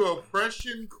 Welcome to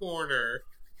Oppression Corner.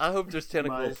 I hope there's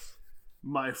tentacles.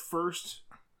 My first,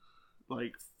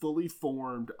 fully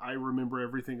formed, I remember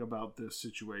everything about this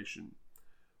situation.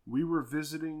 We were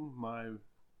visiting my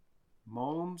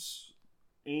mom's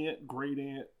aunt, great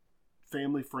aunt,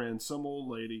 family friend, some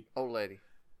old lady.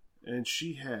 And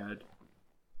she had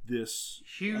this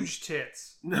huge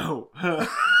tits. No.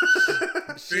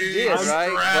 She did,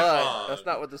 right? But that's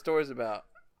not what the story's about.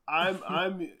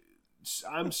 I'm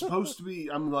supposed to be,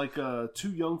 I'm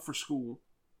too young for school,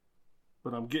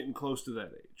 but I'm getting close to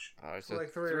that age. All right, so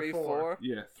like 3 or 4.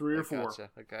 Yeah, 3 or 4. Gotcha.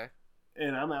 Okay.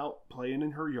 And I'm out playing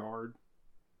in her yard,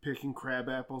 picking crab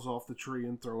apples off the tree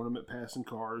and throwing them at passing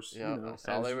cars. Yeah, that's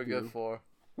all they were good for.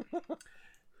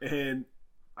 And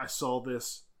I saw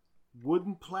this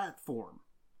wooden platform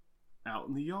out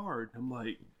in the yard. I'm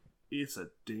like, it's a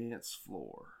dance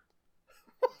floor.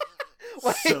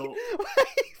 Wait.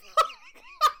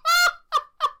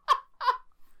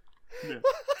 Now,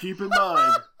 keep in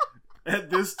mind,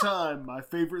 at this time, my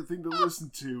favorite thing to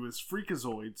listen to is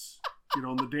Freakazoids get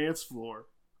on the dance floor.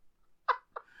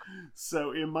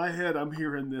 So in my head, I'm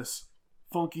hearing this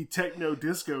funky techno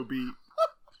disco beat,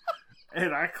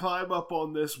 and I climb up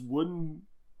on this wooden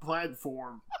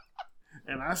platform,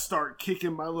 and I start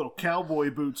kicking my little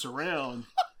cowboy boots around.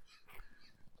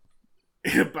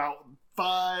 And about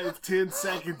 5-10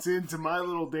 seconds into my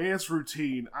little dance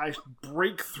routine, I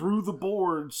break through the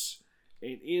boards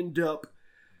and end up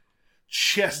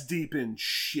chest deep in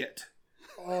shit.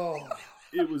 Oh.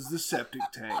 It was the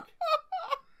septic tank.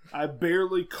 I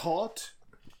barely caught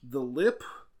the lip.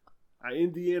 I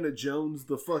Indiana Jones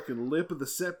the fucking lip of the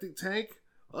septic tank.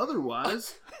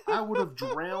 Otherwise, I would have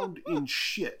drowned in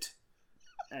shit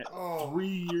at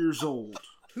 3 years old.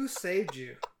 Who saved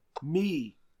you?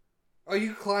 Me. Oh,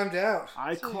 you climbed out.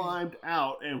 I climbed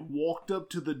out and walked up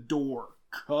to the door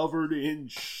covered in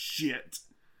shit.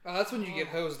 Oh, that's when you get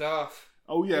hosed off.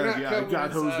 Oh, yeah, I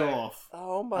got hosed off.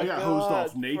 Oh, my God. I got hosed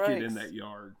off naked in that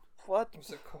yard. What? Was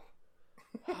it cool?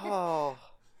 Oh.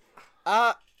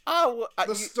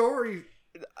 The story.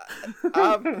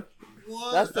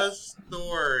 What's the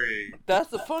story? That's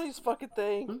the funniest fucking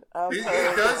thing I've It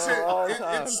heard doesn't. all the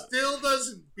time. It still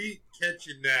doesn't beat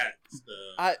catching that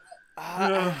stuff.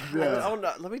 I don't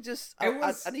know. Let me just. It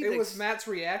was Matt's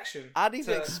reaction. I need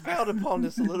to expound upon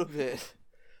this a little bit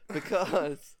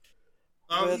because.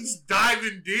 He's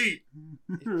diving deep.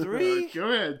 Go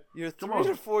ahead. You're 3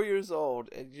 or 4 years old,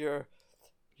 and your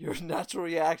natural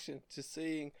reaction to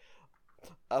seeing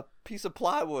a piece of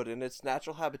plywood in its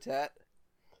natural habitat.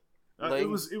 It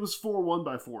was 4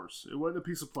 1x4s. It wasn't a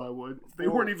piece of plywood. They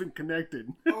weren't even connected.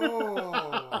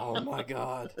 Oh my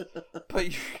god!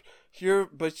 But your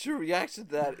reaction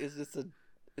to that is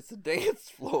it's a dance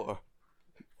floor.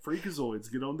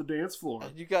 Freakazoids, get on the dance floor.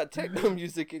 You got techno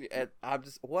music, and I'm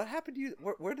just. What happened to you?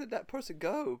 Where did that person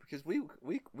go? Because we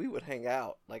would hang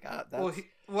out like.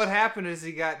 What happened is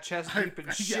he got chest deep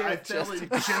in shit. Yeah, I tell him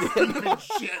chest deep in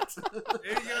shit.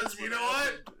 And he goes, you know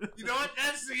what?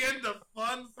 That's the end of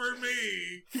fun for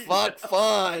me. Fuck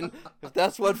fun. If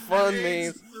that's what fun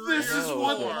means. This is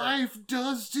what life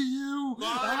does to you.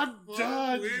 I'm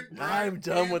done. I'm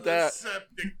done with that.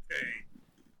 Septic tank.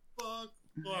 Fuck.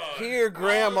 Here,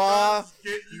 Grandma.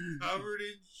 Get you covered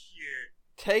in shit.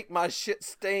 Take my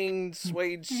shit-stained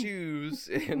suede shoes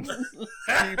and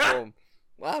keep them.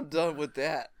 Well, I'm done with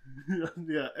that.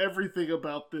 Yeah, everything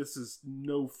about this is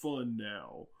no fun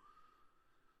now.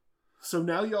 So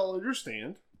now y'all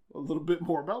understand a little bit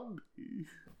more about me.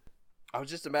 I was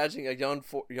just imagining a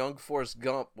young Forrest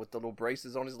Gump with the little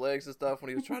braces on his legs and stuff when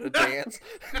he was trying to dance.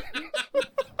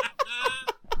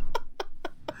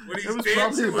 It was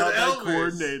probably about that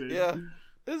coordinated. Yeah,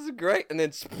 this is great. And then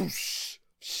spoosh,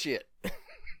 shit.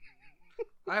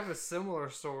 I have a similar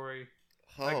story.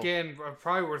 Oh. Again,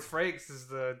 probably with Frakes is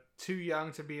the too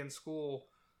young to be in school.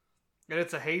 And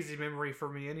it's a hazy memory for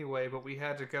me anyway, but we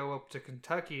had to go up to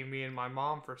Kentucky, me and my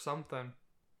mom, for something.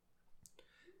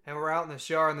 And we're out in this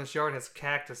yard, and this yard has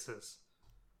cactuses.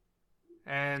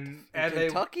 And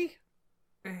Kentucky?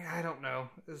 I don't know.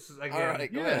 This is again. All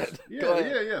right, go ahead.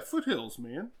 Yeah. Foothills,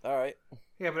 man. All right.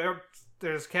 Yeah, but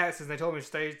there's cactuses. And they told me to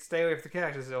stay away from the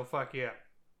cactuses. They'll fuck you up.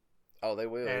 Oh, they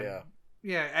will. And, yeah.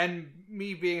 Yeah, and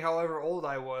me being however old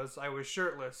I was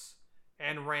shirtless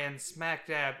and ran smack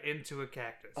dab into a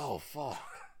cactus. Oh fuck.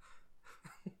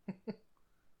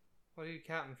 What are you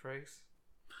counting, Frakes?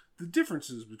 The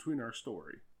differences between our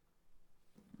story.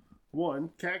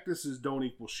 1, cactuses don't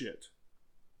equal shit.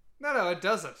 No, it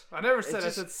doesn't. I never said. I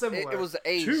said similar. It was the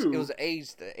age. 2, it was the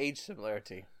age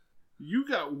similarity. You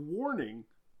got warning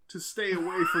to stay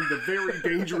away from the very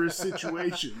dangerous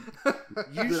situation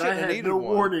that I had no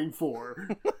warning for.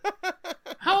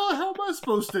 How am I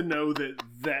supposed to know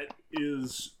that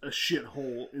is a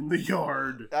shithole in the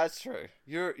yard? That's true.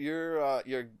 You're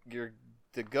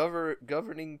the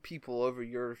governing people over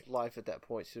your life at that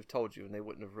point should have told you, and they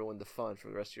wouldn't have ruined the fun for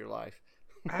the rest of your life.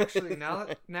 Actually, now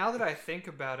that I think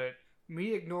about it,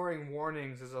 me ignoring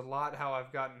warnings is a lot how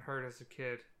I've gotten hurt as a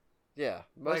kid. Yeah,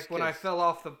 like when I fell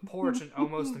off the porch and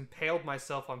almost impaled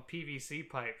myself on PVC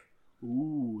pipe.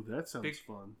 Ooh, that sounds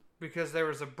fun. Because there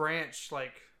was a branch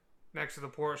like next to the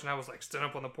porch, and I was like stood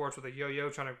up on the porch with a yo-yo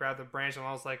trying to grab the branch, and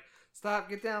I was like, "Stop!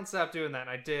 Get down! Stop doing that!" And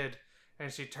I did. And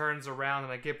she turns around,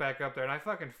 and I get back up there, and I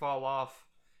fucking fall off.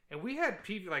 And we had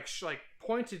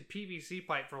pointed PVC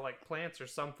pipe for like plants or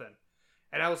something,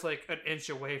 and I was like an inch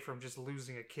away from just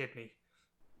losing a kidney.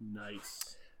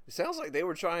 Nice. It sounds like they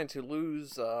were trying to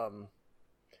lose a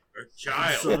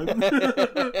child.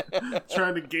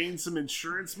 Trying to gain some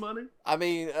insurance money. I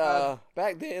mean,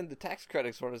 back then the tax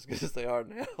credits weren't as good as they are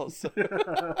now. So.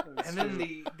 And then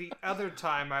the other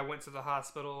time I went to the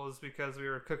hospital was because we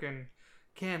were cooking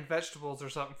canned vegetables or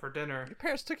something for dinner. Your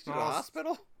parents took you to the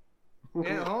hospital?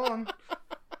 Yeah, hold on.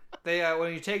 They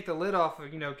when you take the lid off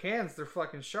of cans, they're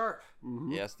fucking sharp.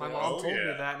 Mm-hmm. Yes, my mom told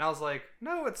me that, and I was like,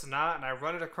 "No, it's not." And I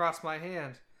run it across my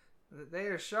hand. They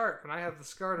are sharp, and I have the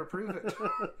scar to prove it.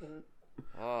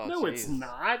 Oh, no, geez. it's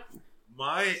not.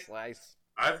 Slice.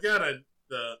 I've got a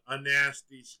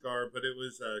nasty scar, but it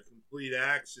was a complete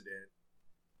accident.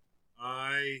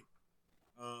 I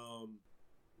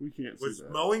we can't was see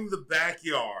that. mowing the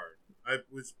backyard. I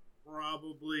was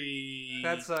probably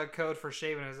that's code for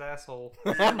shaving his asshole.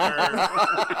 I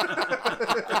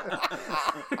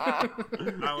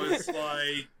was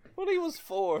like, what he was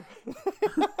 4.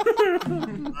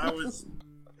 I was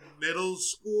middle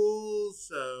school,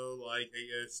 so like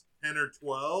I guess 10 or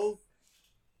 12.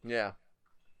 Yeah.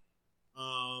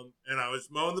 And I was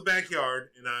mowing the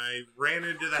backyard, and I ran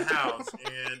into the house,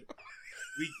 and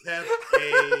we kept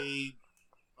a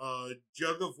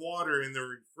jug of water in the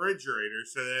refrigerator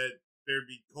so that there'd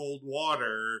be cold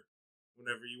water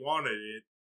whenever you wanted it.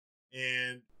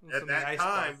 And at that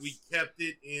time, we kept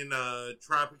it in a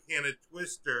Tropicana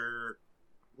Twister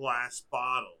glass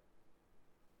bottle.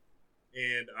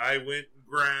 And I went and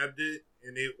grabbed it,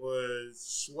 and it was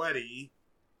sweaty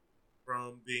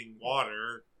from being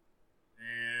water.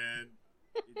 And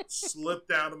it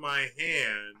slipped out of my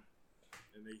hand,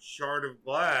 and a shard of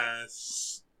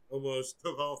glass almost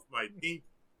took off my pinky.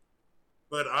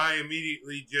 But I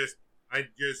immediately I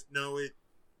just know it.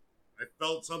 I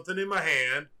felt something in my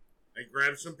hand. I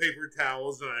grabbed some paper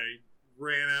towels and I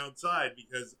ran outside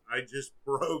because I just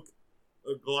broke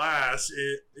a glass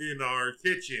in our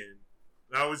kitchen.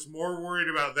 And I was more worried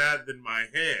about that than my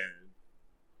hand.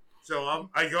 So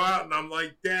I go out and I'm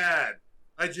like, Dad,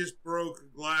 I just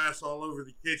broke glass all over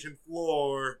the kitchen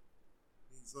floor.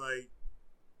 He's like,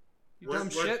 you dumb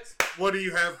shit. What do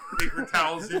you have paper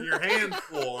towels in your hand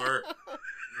for?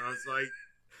 And I was like,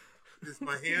 because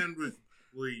my hand was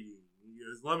bleeding. He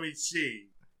goes, let me see.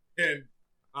 And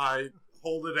I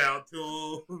hold it out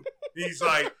to him. He's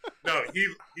like, no, he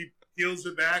peels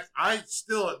it back. I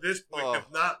still, at this point,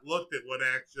 have not looked at what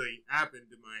actually happened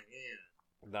to my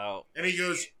hand. No. And he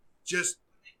goes, just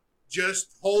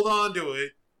hold on to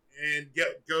it and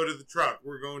go to the truck.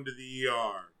 We're going to the ER.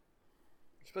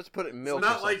 You're supposed to put it in milk. It's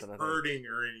not or something, like hurting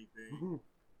or anything.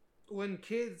 When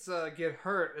kids get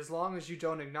hurt, as long as you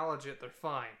don't acknowledge it, they're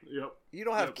fine. Yep. You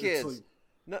don't have kids. Like...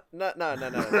 No. That's not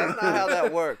how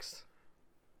that works.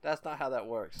 That's not how that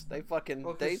works. They fucking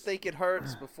they think it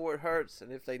hurts before it hurts,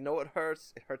 and if they know it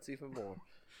hurts even more.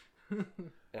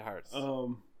 It hurts.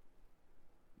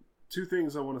 Two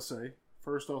things I want to say.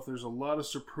 First off, there's a lot of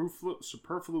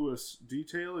superfluous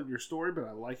detail in your story, but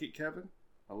I like it, Kevin.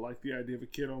 I like the idea of a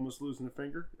kid almost losing a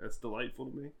finger. That's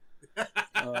delightful to me.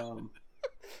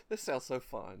 This sounds so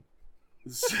fun.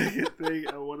 The second thing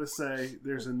I want to say,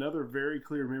 there's another very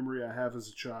clear memory I have as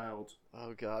a child.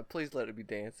 Oh, God. Please let it be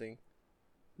dancing.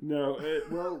 No,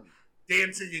 well...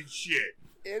 Dancing and shit.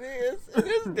 It is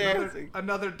dancing.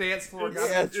 Another dance floor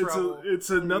got in trouble. It's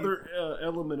another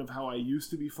element of how I used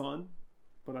to be fun,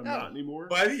 but I'm not anymore.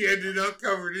 But he ended up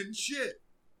covered in shit.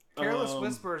 Careless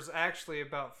Whisper is actually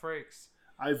about freaks.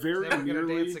 I very never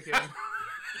nearly... gonna dance again.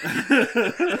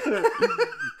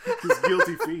 His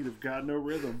guilty feet have got no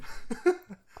rhythm.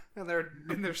 And they're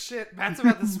in their shit. Matt's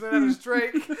about to spit out his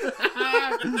drink.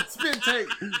 Spit take!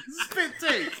 Spit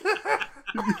take!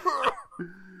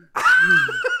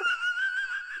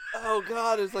 Oh,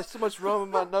 God, there's like so much rum in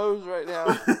my nose right now.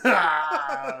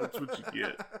 That's what you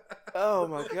get. Oh,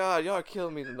 my God. Y'all are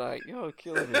killing me tonight. Y'all are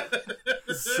killing me.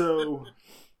 So...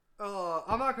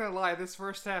 I'm not going to lie. This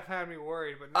first half had me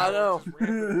worried, but I know.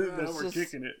 Now we're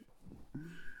kicking it.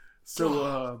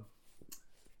 So,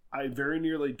 I very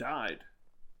nearly died.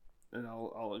 And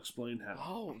I'll explain how.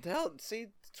 Oh, now, see?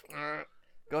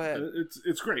 Go ahead.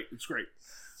 It's great. It's great.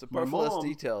 Superfluous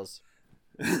details.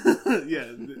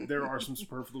 Yeah, there are some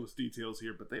superfluous details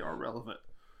here, but they are relevant.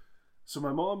 So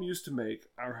my mom used to make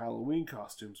our Halloween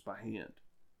costumes by hand.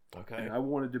 Okay. And I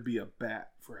wanted to be a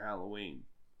bat for Halloween.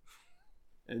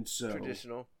 And so...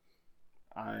 Traditional.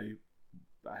 I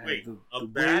had Wait, the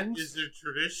bat wings. is a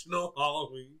traditional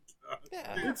Halloween costume?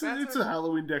 Yeah. It's a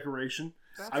Halloween decoration.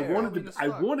 I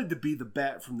wanted to be the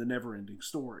bat from the Neverending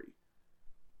Story.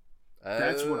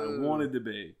 That's what I wanted to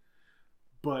be.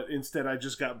 But instead I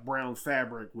just got brown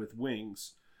fabric with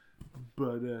wings.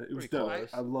 But it was dope.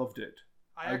 I loved it.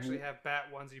 I actually have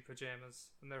bat onesie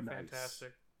pajamas, and they're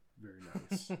fantastic. Very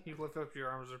nice. You lift up your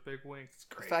arms, they're big wings. It's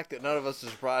great. The fact that none of us are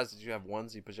surprised that you have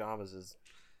onesie pajamas is...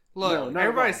 Look,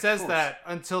 everybody says that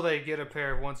until they get a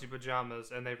pair of onesie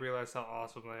pajamas and they realize how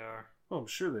awesome they are. Oh, I'm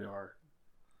sure they are.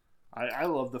 I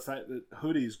love the fact that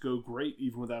hoodies go great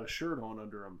even without a shirt on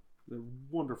under them. They're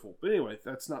wonderful. But anyway,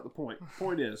 that's not the point.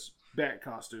 Point is, bat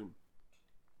costume.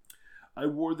 I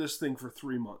wore this thing for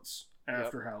 3 months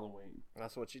after Halloween.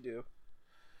 That's what you do.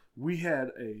 We had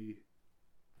a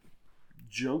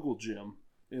jungle gym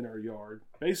in our yard.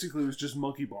 Basically, it was just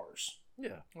monkey bars.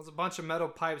 Yeah. It was a bunch of metal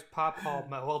pipes pop-hauled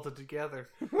welded together.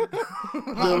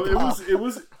 No, it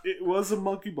was a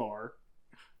monkey bar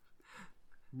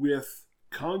with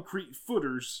concrete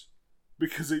footers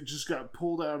because it just got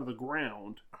pulled out of the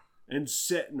ground and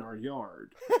set in our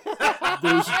yard.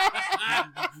 Because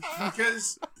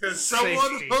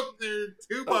someone hooked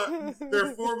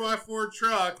their 4x4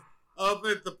 truck up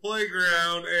at the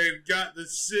playground and got the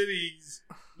city's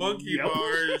monkey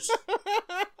bars.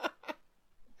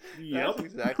 Yep. That's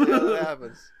exactly how that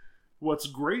happens. What's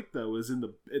great though is at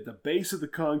the base of the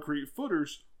concrete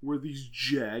footers were these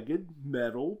jagged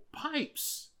metal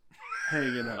pipes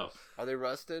hanging up. Are they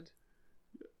rusted?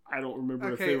 I don't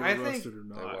remember if they were rusted or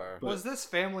not. They were. But... Was this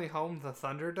family home the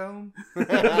Thunderdome?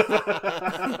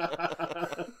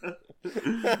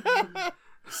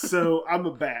 So I'm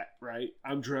a bat, right?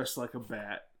 I'm dressed like a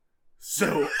bat.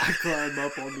 So I climb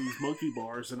up on these monkey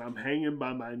bars and I'm hanging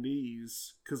by my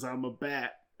knees because I'm a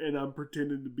bat and I'm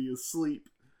pretending to be asleep.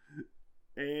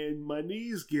 And my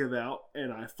knees give out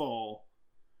and I fall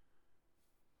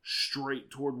straight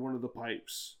toward one of the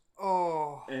pipes.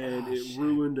 Oh. And it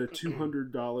ruined a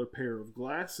 $200 pair of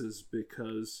glasses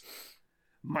because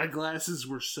my glasses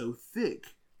were so thick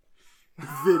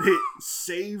that it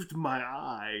saved my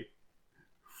eye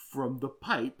from the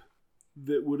pipe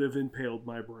that would have impaled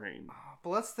my brain. But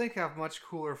let's think how much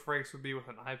cooler Frakes would be with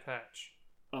an eye patch.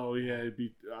 Oh yeah,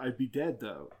 I'd be dead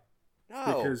though. No.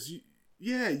 Because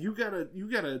you got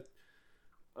a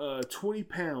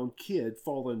 20-pound kid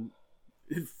falling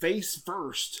face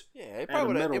first. Yeah, it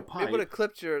probably would would have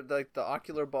clipped your the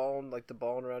ocular bone, like the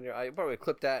bone around your eye. You probably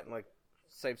clipped that and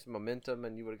saved some momentum,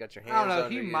 and you would have got your hands. I don't know.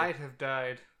 Under He might have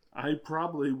died. I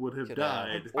probably would have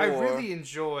died. I really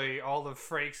enjoy all of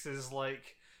Frakes'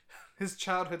 his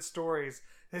childhood stories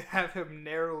that have him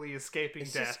narrowly escaping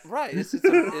death. Right. It's an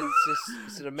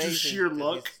amazing. Just sheer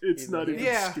luck. It's not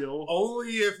even skill. Only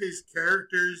if his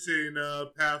characters in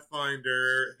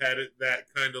Pathfinder had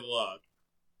that kind of luck.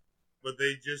 But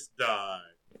they just died.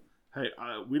 Hey,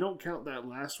 we don't count that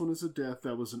last one as a death.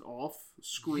 That was an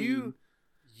off-screen.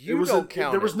 You don't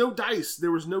count There it. was no dice.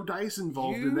 There was no dice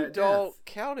involved in that death. You don't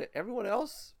count it. Everyone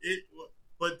else.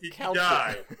 But did you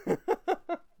die?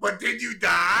 But did you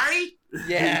die?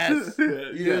 Yes.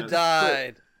 You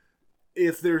died.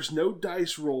 If there's no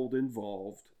dice rolled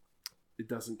involved, it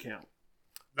doesn't count.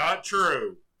 Not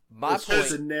true. My it's point.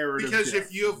 just a narrative Because death.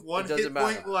 if you have one hit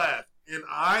point left and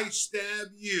I stab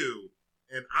you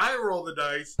and I roll the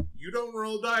dice, you don't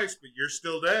roll dice, but you're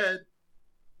still dead.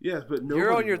 Yes, but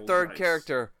you're on your third dice.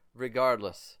 character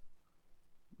regardless.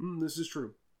 This is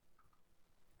true.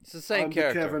 It's the same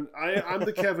character. I'm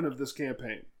the Kevin of this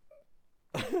campaign.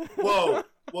 Whoa.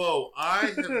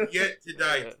 I have yet to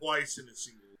die twice in a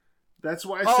season. That's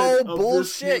why I said of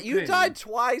bullshit. This You died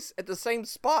twice at the same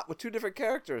spot with 2 different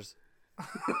characters.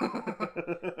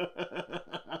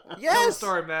 Yes. Tell the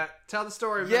story, Matt. Tell the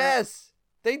story, Matt. Yes.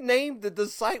 They named the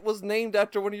site was named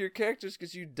after one of your characters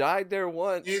because you died there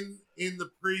once. In the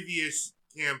previous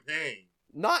campaign.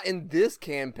 Not in this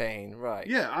campaign, right?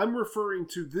 Yeah, I'm referring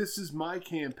to this is my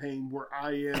campaign where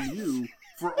I am you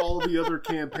for all the other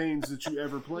campaigns that you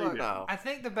ever played in. I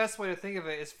think the best way to think of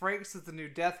it is Frakes is the new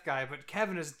death guy, but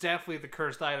Kevin is definitely the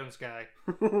cursed items guy.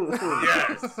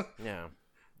 Yes. Yeah.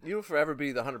 You'll forever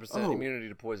be the 100% immunity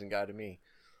to poison guy to me.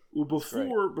 Well,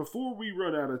 before we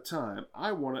run out of time,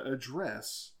 I want to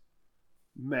address,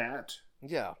 Matt,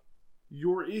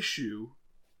 your issue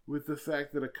with the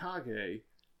fact that Akage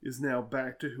is now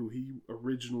back to who he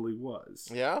originally was.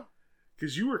 Yeah?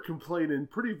 Because you were complaining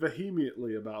pretty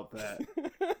vehemently about that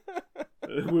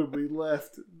when we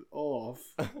left off.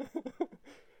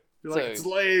 You're like, it's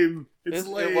lame. It's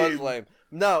lame. It was lame.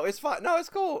 No, it's fine. No, it's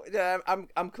cool. Yeah,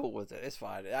 I'm cool with it. It's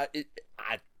fine.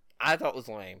 I thought it was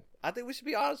lame. I think we should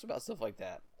be honest about stuff like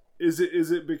that. Is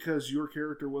it because your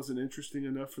character wasn't interesting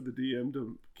enough for the DM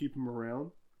to keep him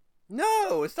around?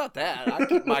 No, it's not that. I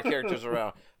keep my characters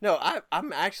around. No,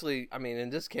 I'm actually, in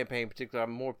this campaign in particular,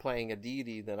 I'm more playing a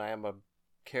deity than I am a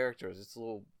character. It's a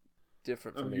little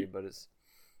different for me, but it's...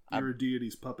 You're a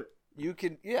deity's puppet. You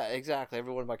can, yeah, exactly.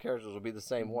 Every one of my characters will be the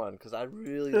same one, because I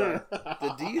really like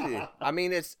the deity.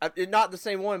 It's not the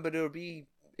same one, but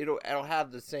it'll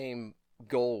have the same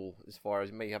goal as far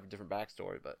as you may have a different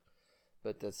backstory, but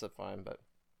that's fine. But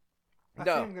I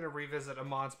think I'm gonna revisit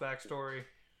Amon's backstory.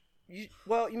 You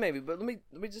maybe, but let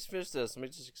me just finish this. Let me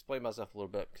just explain myself a little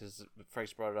bit because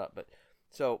Frank's brought it up. But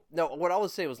so no, what I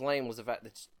would say was lame was the fact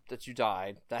that you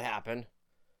died. That happened,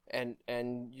 and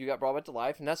you got brought back to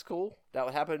life, and that's cool. That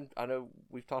would happen. I know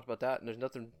we've talked about that, and there's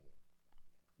nothing.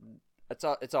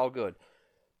 It's all good.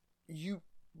 You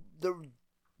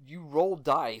roll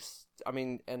dice.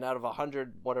 And out of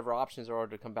 100 whatever options there are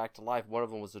to come back to life, one of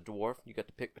them was a dwarf. You got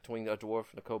to pick between a dwarf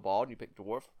and a kobold. You picked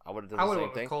dwarf. I would have done the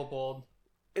same thing. Kobold.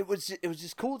 It was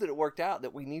just cool that it worked out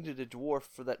that we needed a dwarf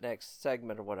for that next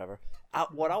segment or whatever.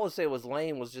 What I would say was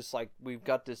lame was just like we've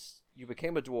got this. You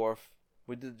became a dwarf.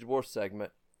 We did the dwarf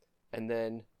segment, and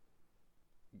then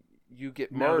you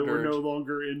get murdered. Now we're no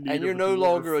longer in need and you're of no dwarf.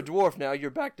 longer a dwarf. Now you're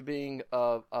back to being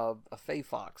a fey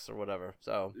fox or whatever.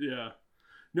 So yeah,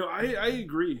 no, I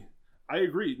agree. I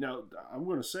agree. Now I'm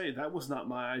going to say that was not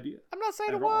my idea. I'm not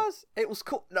saying it was. It was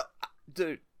cool. No,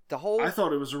 dude. I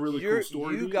thought it was a really cool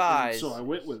story. You guys, so I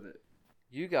went with it.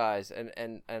 You guys, and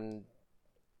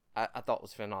I thought it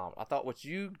was phenomenal. I thought what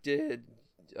you did,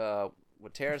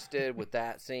 what Terrence did with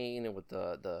that scene and with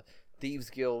the Thieves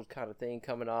Guild kind of thing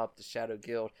coming up, the Shadow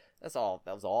Guild. That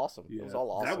was awesome. Yeah, it was all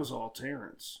awesome. That was all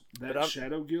Terrence. That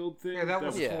Shadow Guild thing. Yeah, that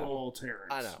was all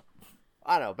Terrence.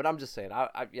 I know, but I'm just saying.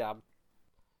 Half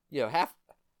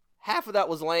of that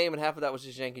was lame, and half of that was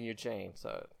just yanking your chain.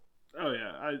 So. Oh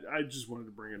yeah, I just wanted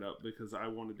to bring it up because I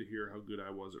wanted to hear how good I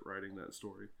was at writing that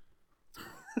story.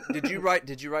 Did you write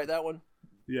that one?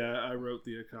 Yeah, I wrote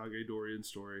the Akage Dorian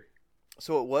story.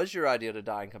 So it was your idea to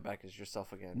die and come back as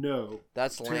yourself again? No.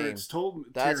 That's lame. Terrence told me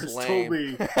That's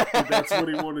lame. that that's what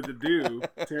he wanted to do.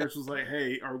 Terrence was like,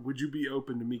 hey, would you be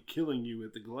open to me killing you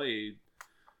at the Glade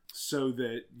so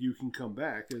that you can come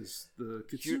back as the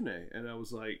Kitsune? And I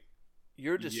was like,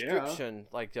 your description,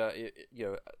 like,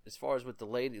 as far as with the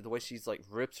lady, the way she's like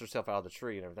rips herself out of the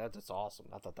tree and everything, that's awesome.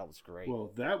 I thought that was great.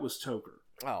 Well, that was Toker.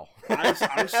 Oh. I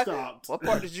stopped. What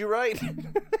part did you write?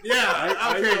 Yeah,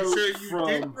 I okay, wrote so you from-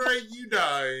 didn't write you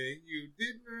dying. You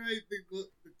didn't write the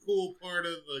cool part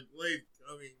of the glade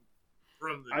coming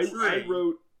from the tree. I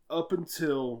wrote up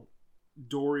until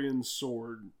Dorian's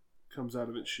sword comes out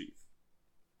of its sheath.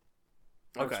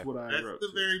 That's Okay. what I That's wrote.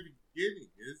 the very beginning,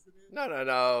 isn't it?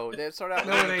 No. They start out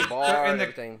No, with they- the bar they're in and the-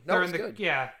 everything. they're No, in it's the good.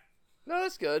 yeah. No,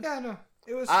 that's good. Yeah, no,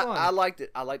 it was fun. I liked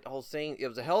it. I liked the whole scene. It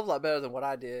was a hell of a lot better than what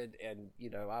I did, and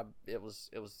I thought it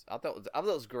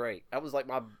was great. That was like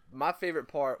my favorite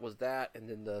part was that, and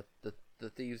then the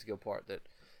Thieves Guild part that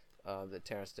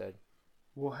Terrence did.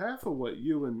 Well, half of what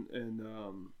you and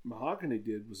Mahogany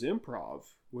did was improv,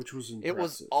 which was impressive. It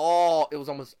was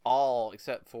almost all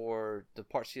except for the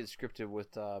part she had scripted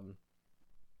with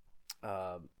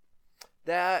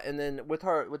that, and then with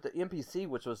the NPC,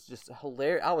 which was just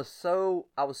hilarious. I was so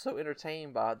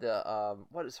entertained by the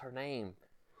what is her name?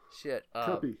 Shit,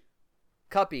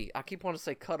 Cuppy. I keep wanting to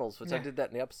say Cuddles, which I did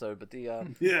that in the episode, but the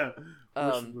yeah,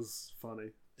 which was funny.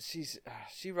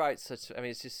 She writes such. I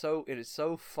mean, it is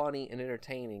so funny and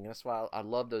entertaining. That's why I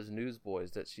love those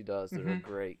newsboys that she does. They're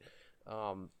great.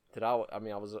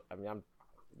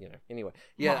 Anyway,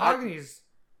 yeah. Mahogany's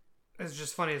is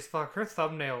just funny as fuck. Her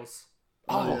thumbnails.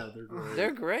 Oh, yeah, they're great.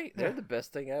 They're great. They're the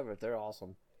best thing ever. They're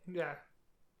awesome. Yeah.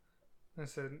 I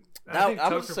said.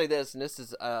 I would say this, and this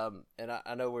is, and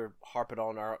I know we're harping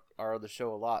on our other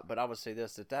show a lot, but I would say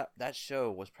this that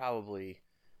show was probably,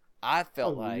 I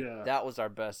felt that was our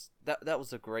best. That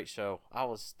was a great show. I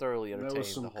was thoroughly entertained that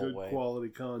was some the whole good way. Quality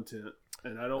content,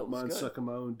 and I don't mind sucking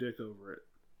my own dick over it.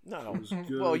 No, It was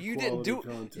good. well, you didn't do.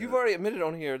 Content. You've already admitted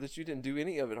on here that you didn't do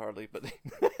any of it hardly, but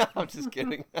I'm just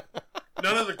kidding.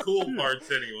 None of the cool parts,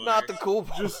 anyway. Not the cool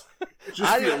part.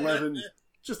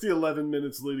 Just the 11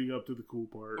 minutes leading up to the cool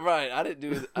part. Right. I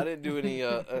didn't do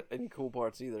any cool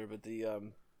parts either,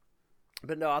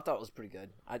 but no, I thought it was pretty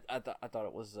good. I thought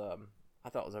it was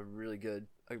a really good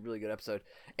episode.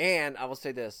 And I will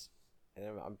say this,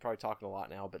 and I'm probably talking a lot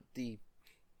now, but the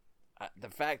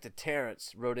fact that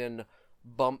Terrence wrote in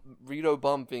Rito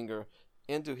Bumfinger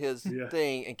into his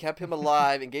thing and kept him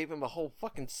alive and gave him a whole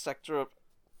fucking sector of.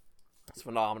 It's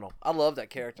phenomenal. I love that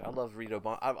character. I love Rito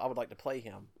Bump. I would like to play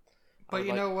him. But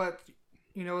you know what?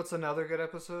 You know what's another good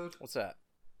episode? What's that?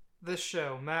 This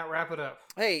show. Matt, wrap it up.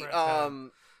 Hey,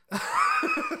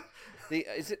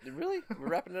 is it really? We're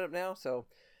wrapping it up now, so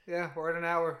yeah, we're at an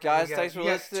hour. Guys, thanks for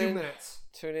listening. 2 minutes.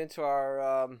 Tune into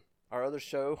our other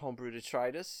show, Homebrew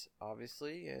Detritus,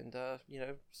 obviously, and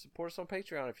support us on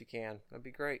Patreon if you can. That'd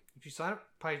be great. If you sign up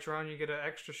Patreon, you get an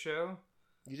extra show.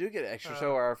 You do get an extra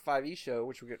show, our 5e show,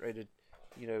 which we're getting ready to,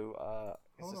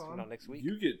 it's coming out next week.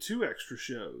 You get 2 extra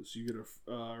shows. You get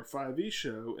our 5e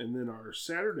show, and then our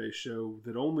Saturday show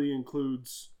that only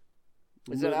includes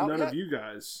none of you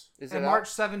guys. Is and it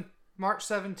March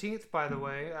 17th, by the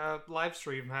way, live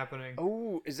stream happening.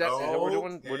 Oh, is that we're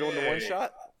doing the one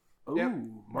shot? Oh, yep.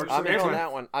 March I'm in 17th. on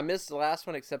that one. I missed the last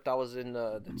one, except I was in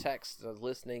the text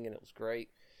listening, and it was great.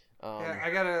 I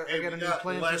got a new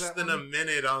plan. Less for that than one. a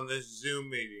minute on this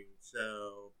Zoom meeting,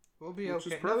 so we'll be Which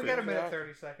is okay. No, we got a perfect. minute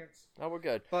 30 seconds. Oh, we're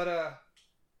good. But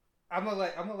I'm gonna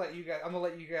let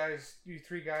you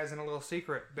 3 guys in a little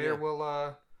secret. There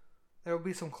will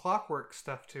be some clockwork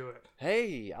stuff to it.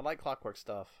 Hey, I like clockwork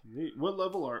stuff. Neat. What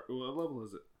level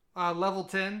is it? Level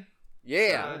 10.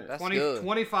 Yeah, that's good.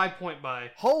 25 point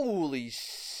buy. Holy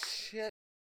shit.